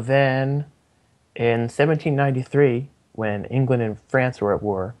 So then in 1793, when England and France were at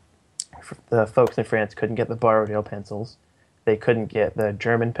war, the folks in France couldn't get the Borrowdale pencils. They couldn't get the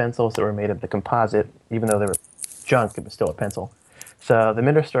German pencils that were made of the composite. Even though they were junk, it was still a pencil. So the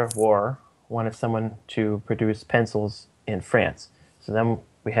Minister of War wanted someone to produce pencils in France. So then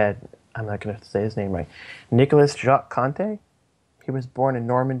we had, I'm not going to say his name right, Nicolas Jacques Conté. He was born in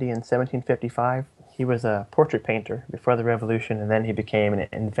Normandy in 1755. He was a portrait painter before the Revolution, and then he became an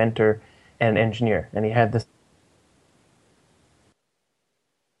inventor and an engineer. And he had this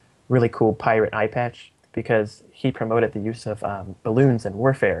really cool pirate eye patch because he promoted the use of balloons in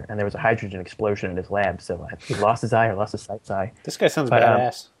warfare, and there was a hydrogen explosion in his lab, so he lost his eye or lost his sight eye. This guy sounds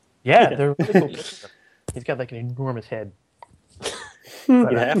badass. Yeah, they're really cool pictures. He's got like an enormous head.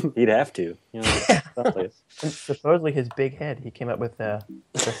 He'd have to. Someplace. And supposedly his big head, he came up with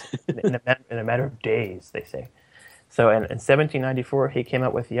in a matter of days, they say. So in 1794, he came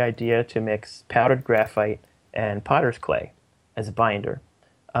up with the idea to mix powdered graphite and potter's clay as a binder.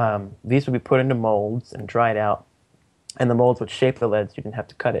 These would be put into molds and dried out, and the molds would shape the lead so you didn't have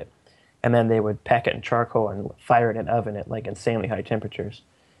to cut it. And then they would pack it in charcoal and fire it in an oven at like insanely high temperatures.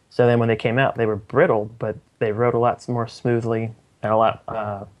 So then when they came out, they were brittle, but they wrote a lot more smoothly and a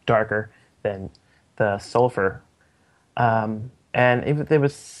lot darker than the sulfur. And it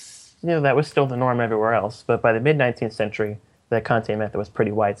was, that was still the norm everywhere else. But by the mid-19th century, the Conté method was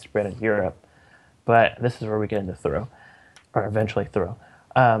pretty widespread in Europe. But this is where we get into Thoreau, or eventually Thoreau.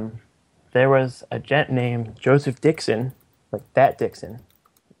 There was a gent named Joseph Dixon, like that Dixon,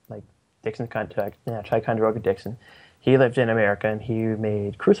 like Dixon, Ticonderoga Dixon. He lived in America, and he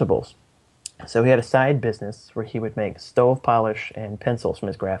made crucibles. So he had a side business where he would make stove polish and pencils from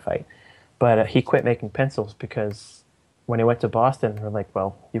his graphite. But he quit making pencils because when he went to Boston, they were like,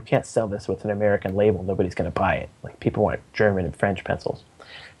 well, you can't sell this with an American label. Nobody's going to buy it. Like, people want German and French pencils.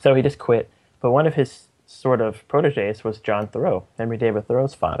 So he just quit. But one of his sort of proteges was John Thoreau, Henry David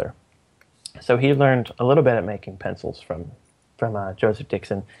Thoreau's father. So he learned a little bit at making pencils from Joseph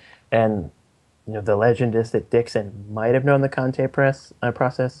Dixon. And the legend is that Dixon might have known the Conté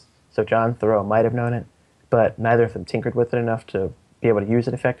process, So John Thoreau might have known it, but neither of them tinkered with it enough to be able to use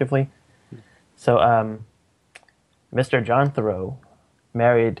it effectively. So Mr. John Thoreau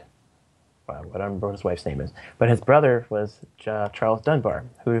married, well, I don't remember what his wife's name is, but his brother was Charles Dunbar,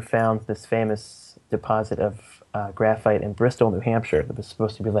 who found this famous deposit of graphite in Bristol, New Hampshire, that was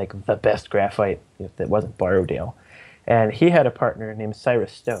supposed to be like the best graphite that wasn't Borrowdale. And he had a partner named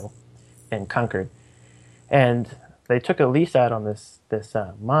Cyrus Stowe in Concord. And they took a lease out on this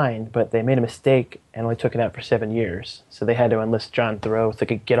mine, but they made a mistake and only took it out for 7 years. So they had to enlist John Thoreau so they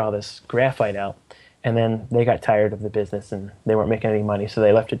could get all this graphite out. And then they got tired of the business and they weren't making any money, so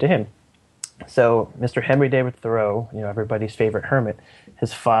they left it to him. So Mr. Henry David Thoreau, everybody's favorite hermit,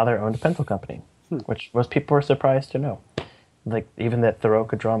 his father owned a pencil company, which most people were surprised to know. Like, even that Thoreau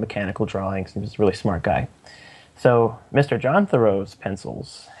could draw mechanical drawings. He was a really smart guy. So Mr. John Thoreau's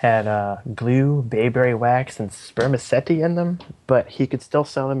pencils had glue, bayberry wax, and spermaceti in them, but he could still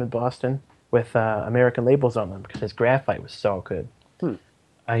sell them in Boston with American labels on them because his graphite was so good. He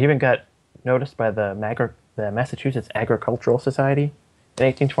even got noticed by the Massachusetts Agricultural Society in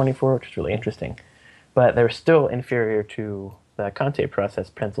 1824, which is really interesting. But they were still inferior to the Conte process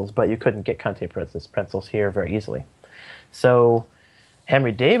pencils, but you couldn't get Conte process pencils here very easily. So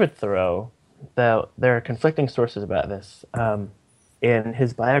Henry David Thoreau, there are conflicting sources about this. In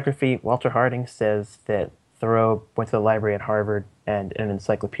his biography, Walter Harding says that Thoreau went to the library at Harvard and in an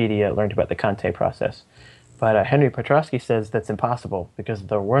encyclopedia learned about the Conte process. But Henry Petrosky says that's impossible because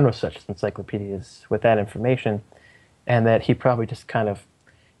there were no such encyclopedias with that information, and that he probably just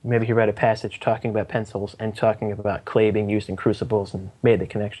maybe he read a passage talking about pencils and talking about clay being used in crucibles and made the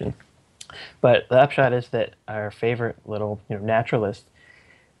connection. But the upshot is that our favorite little naturalist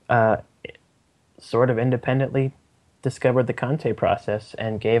sort of independently discovered the Conte process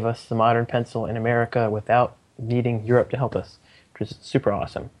and gave us the modern pencil in America without needing Europe to help us, which is super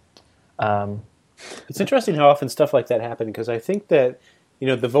awesome. It's interesting how often stuff like that happened, because I think that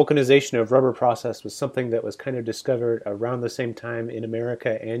the vulcanization of rubber process was something that was kind of discovered around the same time in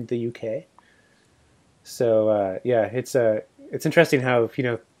America and the UK. So it's interesting how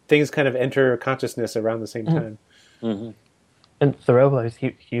things kind of enter consciousness around the same time. Mm-hmm. And Thoreau,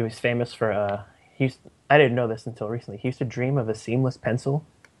 he was famous for I didn't know this until recently. He used to dream of a seamless pencil.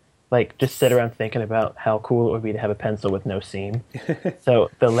 Like, just sit around thinking about how cool it would be to have a pencil with no seam.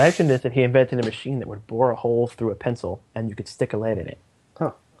 So the legend is that he invented a machine that would bore a hole through a pencil and you could stick a lead in it.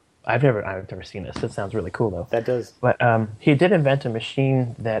 Huh. I've never seen this. It sounds really cool, though. That does. But he did invent a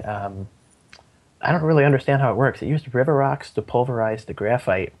machine that I don't really understand how it works. It used river rocks to pulverize the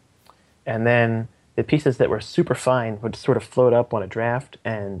graphite, and then the pieces that were super fine would sort of float up on a draft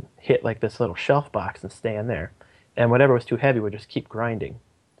and hit like this little shelf box and stay in there. And whatever was too heavy would just keep grinding.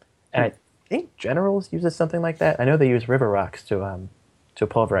 And I think Generals uses something like that. I know they use river rocks to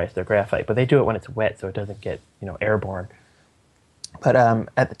pulverize their graphite, but they do it when it's wet so it doesn't get airborne. But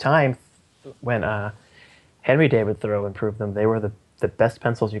at the time when Henry David Thoreau improved them, they were the best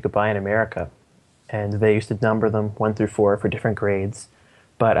pencils you could buy in America, and they used to number them 1 through 4 for different grades.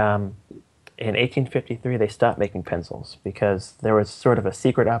 But in 1853, they stopped making pencils because there was sort of a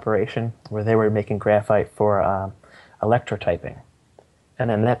secret operation where they were making graphite for electrotyping. And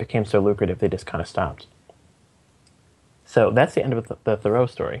then that became so lucrative, they just kind of stopped. So that's the end of the Thoreau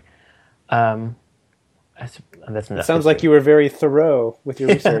story. It sounds like you were very thorough with your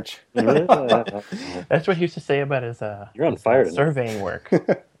research. That's what he used to say about his You're on fire surveying work.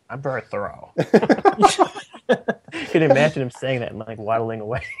 I'm very thorough. Can imagine him saying that and like waddling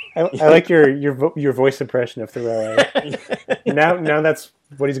away. I like your voice impression of Thoreau. Now that's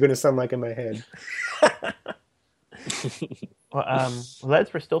what he's going to sound like in my head. Well,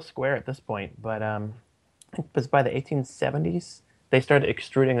 leads were still square at this point, but it was by the 1870s they started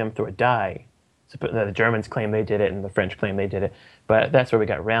extruding them through a die. So the Germans claim they did it, and the French claim they did it. But that's where we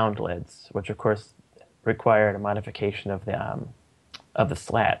got round leads, which of course required a modification of the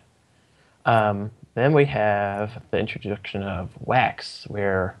slat. Then we have the introduction of wax,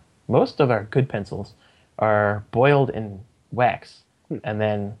 where most of our good pencils are boiled in wax and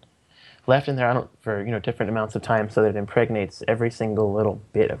then left in there for different amounts of time so that it impregnates every single little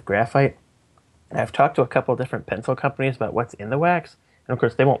bit of graphite. And I've talked to a couple of different pencil companies about what's in the wax, and of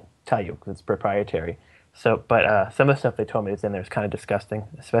course they won't tell you because it's proprietary. So, but some of the stuff they told me is in there is kind of disgusting,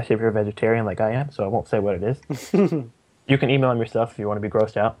 especially if you're a vegetarian like I am. So I won't say what it is. You can email them yourself if you want to be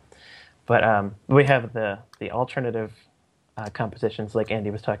grossed out. But we have the alternative compositions, like Andy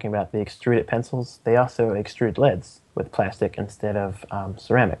was talking about, the extruded pencils. They also extrude leads with plastic instead of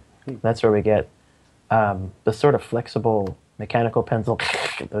ceramic. That's where we get the sort of flexible mechanical pencil,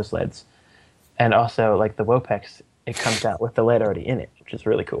 those leads. And also, like the Wopex, it comes out with the lead already in it, which is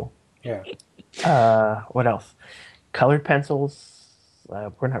really cool. Yeah. What else? Colored pencils.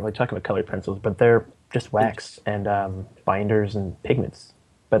 We're not really talking about colored pencils, but they're just wax and binders and pigments.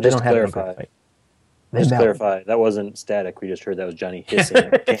 But they Just don't to have any clarify, graphite. They melt. that wasn't static. We just heard that was Johnny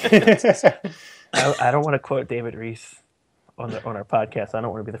hissing. I don't want to quote David Reese on our podcast. I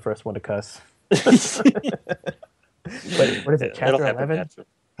don't want to be the first one to cuss. But what is it? That'll Chapter happen 11. naturally.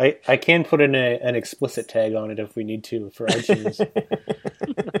 I can put in an explicit tag on it if we need to for iTunes.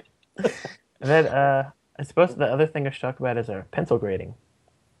 And then I suppose the other thing I should talk about is our pencil grading.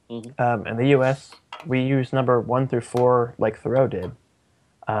 Mhm. In the U.S., we use number 1 through 4 like Thoreau did.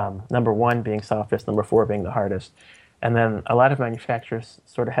 Number 1 being softest, number 4 being the hardest. And then a lot of manufacturers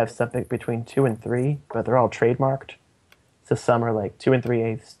sort of have something between 2 and 3, but they're all trademarked. So some are like 2 and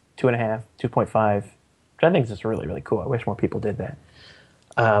 3/8, 2.5, 2.5, which I think is just really, really cool. I wish more people did that.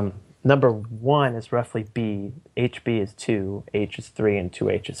 Number 1 is roughly B, HB is 2, H is 3, and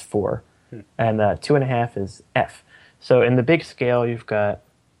 2H is 4. And 2.5 is F. So in the big scale, you've got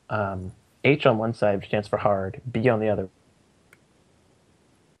H on one side, which stands for hard, B on the other,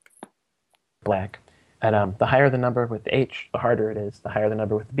 black. And the higher the number with H, the harder it is. The higher the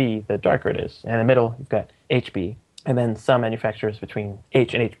number with B, the darker it is. And in the middle, you've got HB. And then some manufacturers between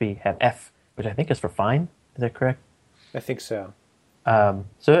H and HB have F, which I think is for fine. Is that correct? I think so.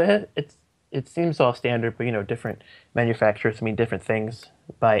 So it seems all standard, but different manufacturers mean different things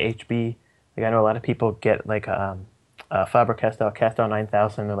by HB. Like I know a lot of people get like a Faber-Castell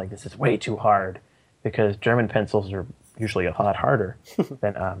 9000. They're like, this is way too hard because German pencils are usually a lot harder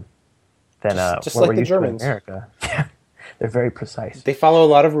than Just what like we're the used Germans. to in America. They're very precise, They follow a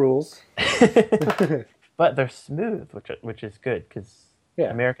lot of rules. but they're smooth, which is good because Yeah.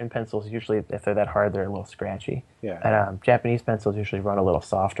 American pencils usually, if they're that hard, they're a little scratchy. Yeah. And Japanese pencils usually run a little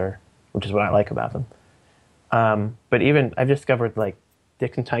softer, which is what I like about them. But even I've discovered like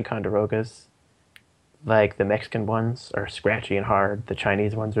Dixon Ticonderogas, like the Mexican ones are scratchy and hard. The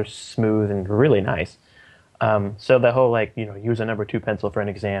Chinese ones are smooth and really nice. So the whole use a number 2 pencil for an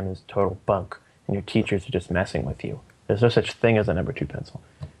exam is total bunk, and your teachers are just messing with you. There's no such thing as a number 2 pencil.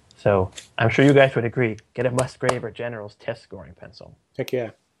 So I'm sure you guys would agree. Get a Musgrave or General's test scoring pencil. Heck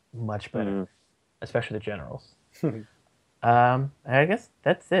yeah. Much better, especially the Generals. I guess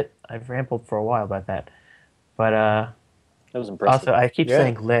that's it. I've rambled for a while about that, but That was impressive. also I keep Yeah.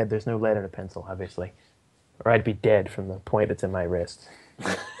 saying lead. There's no lead in a pencil, obviously, or I'd be dead from the point that's in my wrist,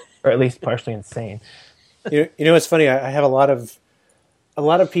 or at least partially insane. You know what's funny? I have a lot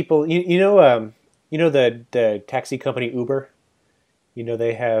of people. You know the taxi company Uber.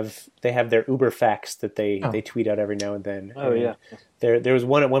 They have their Uber facts that they tweet out every now and then. Oh, And yeah. There was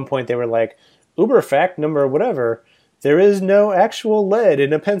one at one point they were like, Uber fact number whatever. There is no actual lead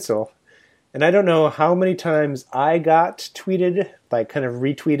in a pencil. And I don't know how many times I got tweeted, like kind of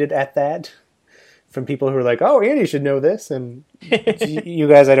retweeted at that from people who were like, oh, Andy should know this. And you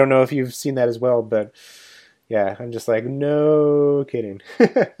guys, I don't know if you've seen that as well, but yeah, I'm just like, no kidding.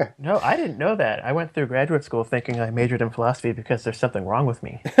 No, I didn't know that. I went through graduate school thinking I majored in philosophy because there's something wrong with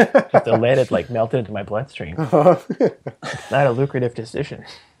me. But the lead had melted into my bloodstream. Not a lucrative decision.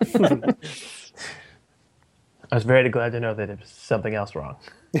 I was very glad to know that it was something else wrong.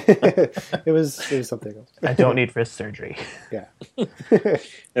 it was something else. I don't need wrist surgery. Yeah. Never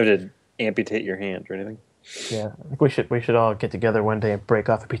did amputate your hand or anything. Yeah, I think we should all get together one day and break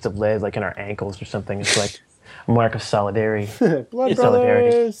off a piece of lead, like in our ankles or something. It's like a mark of solidarity. Blood Solidarity.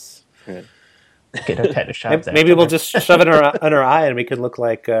 brothers. Right. Get our tetanus shots. Maybe we'll just shove it in our eye and we could look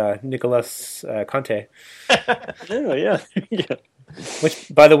like Nicolas Conte. Oh, yeah. Yeah. Which,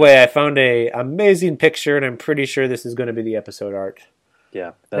 by the way, I found a amazing picture, and I'm pretty sure this is going to be the episode art.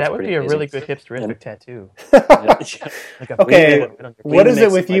 Yeah. That would pretty be a amazing. really good hipsteristic tattoo. Yeah. Like a Okay, bleeding on your what is it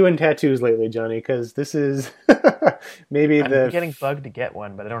face, with you and tattoos lately, Johnny? Because this is maybe I'm the getting bugged to get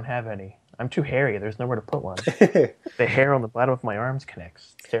one, but I don't have any. I'm too hairy. There's nowhere to put one. The hair on the bottom of my arms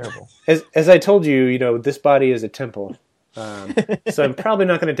connects. It's terrible. as I told you, this body is a temple. So I'm probably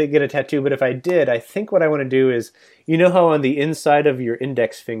not going to get a tattoo, but if I did, I think what I want to do is, how on the inside of your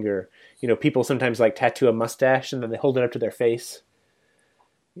index finger, people sometimes like tattoo a mustache and then they hold it up to their face.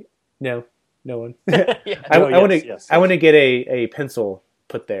 No one. I want to get a pencil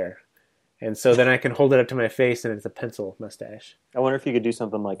put there, and so then I can hold it up to my face and it's a pencil mustache. I wonder if you could do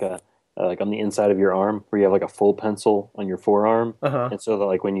something like like on the inside of your arm where you have like a full pencil on your forearm, and so that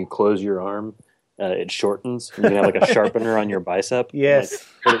like when you close your arm, it shortens. And you can have like a sharpener on your bicep. Yes.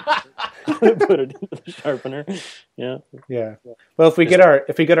 Like, put it into the sharpener. Yeah. Yeah. Well, if we get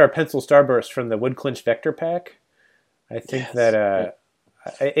our pencil starburst from the Woodclinch Vector Pack, I think that.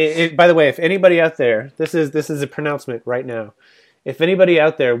 By the way, if anybody out there, this is a pronouncement right now. if anybody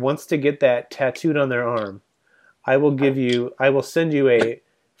out there wants to get that tattooed on their arm, I will send you a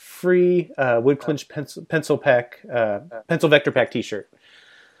free Woodclinch pencil vector pack T-shirt.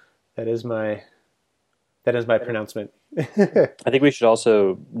 That is my pronouncement. I think we should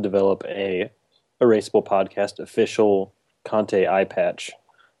also develop a Erasable Podcast official Conte eye patch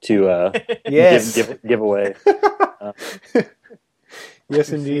to Yes. give away. Yes,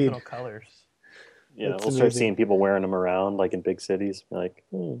 indeed. Seasonal colors. Yeah, That's we'll start amazing. seeing people wearing them around, like in big cities. Like,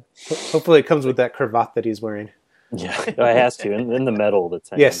 Hopefully, it comes with that cravat that he's wearing. yeah, it has to, and the metal that's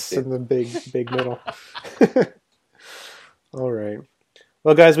hanging. Yes, too. in the big middle. All right.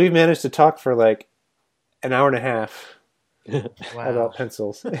 Well, guys, we've managed to talk for like an hour and a half Wow. about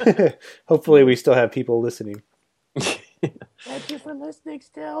pencils. Hopefully, we still have people listening. Thank you for listening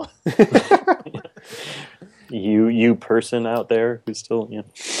still. You person out there who's still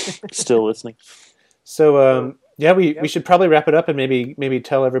still listening. So, we should probably wrap it up and maybe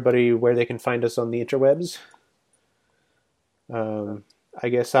tell everybody where they can find us on the interwebs. I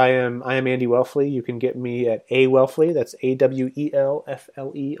guess I am Andy Welfley. You can get me at Welfley. That's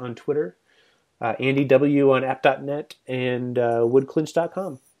AWELFLE on Twitter. Andy W on app.net and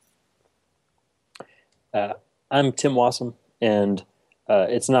woodclinch.com. I'm Tim Wassam, and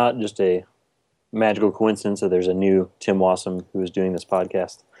it's not just a magical coincidence that there's a new Tim Wassam who is doing this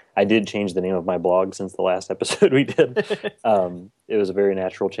podcast. I did change the name of my blog since the last episode we did. It was a very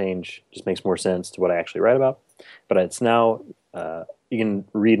natural change. Just makes more sense to what I actually write about. But it's now, you can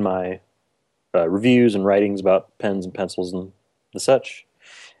read my reviews and writings about pens and pencils and the such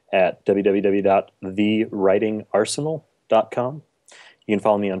at www.thewritingarsenal.com. You can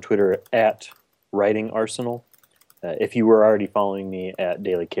follow me on Twitter at writingarsenal. If you were already following me at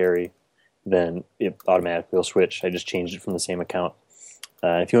Daily Carry, then it automatically will switch. I just changed it from the same account.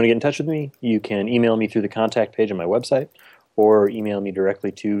 If you want to get in touch with me, you can email me through the contact page on my website or email me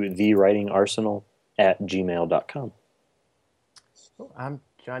directly to thewritingarsenal@gmail.com. I'm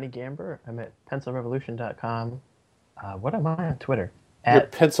Johnny Gamber. I'm at pencilrevolution.com. What am I on Twitter? Your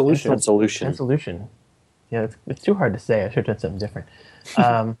At Pencilution. Pencilution. Yeah, it's too hard to say. I should have done something different.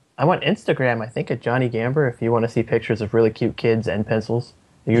 I'm on Instagram, I think, at Johnny Gamber, if you want to see pictures of really cute kids and pencils.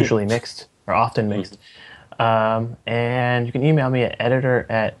 They're usually mixed, or often mixed. And you can email me at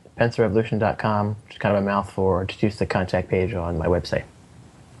editor@pencilrevolution.com, which is kind of a mouthful, or just use the contact page on my website.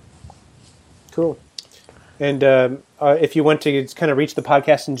 Cool. And if you want to kind of reach the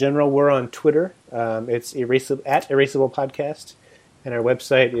podcast in general, we're on Twitter. It's @Erasable Podcast, and our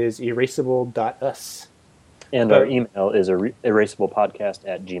website is erasable.us. And our email is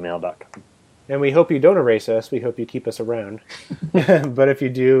erasablepodcast@gmail.com. And we hope you don't erase us. We hope you keep us around. But if you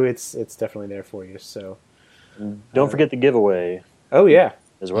do, it's definitely there for you. So don't forget the giveaway Oh yeah.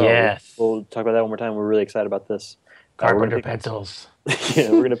 as well. Yes. We'll talk about that one more time. We're really excited about this. Carpenter pencils.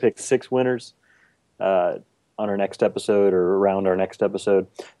 Yeah, we're going to pick 6 winners on our next episode or around our next episode.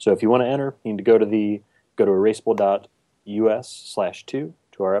 So if you want to enter, you need to go to erasable.us/2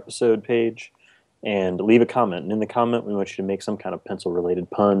 to our episode page and leave a comment. And in the comment, we want you to make some kind of pencil-related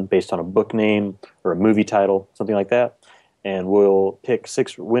pun based on a book name or a movie title, something like that. And we'll pick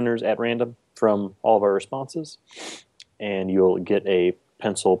 6 winners at random from all of our responses. And you'll get a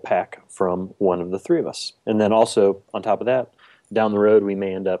pencil pack from one of the 3 of us. And then also, on top of that, down the road, we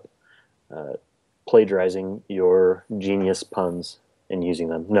may end up plagiarizing your genius puns and using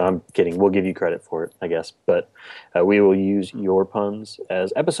them. No, I'm kidding. We'll give you credit for it, I guess. But we will use your puns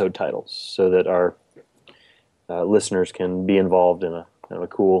as episode titles so that our listeners can be involved in a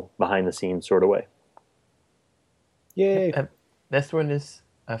cool behind-the-scenes sort of way. Yay. This one is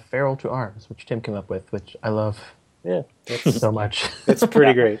a Ferrule to Arms, which Tim came up with, which I love Yeah. so much. It's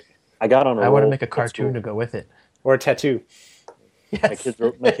pretty great. I got on a I want to roll. make a cartoon to go with it. Or a tattoo. Yes. My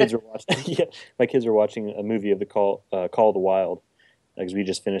kids are watching. Yeah, my kids are watching a movie of the Call of the Wild, because we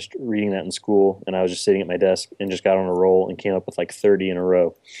just finished reading that in school, and I was just sitting at my desk and just got on a roll and came up with like 30 in a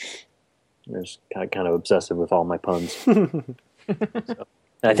row. I was kind of obsessive with all my puns. And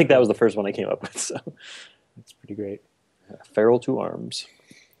I think that was the first one I came up with. So That's pretty great. Ferrule to Arms.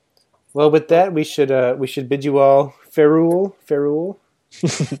 Well, with that, we should bid you all ferrule.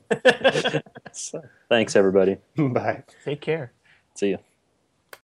 So, thanks, everybody. Bye. Take care. See you.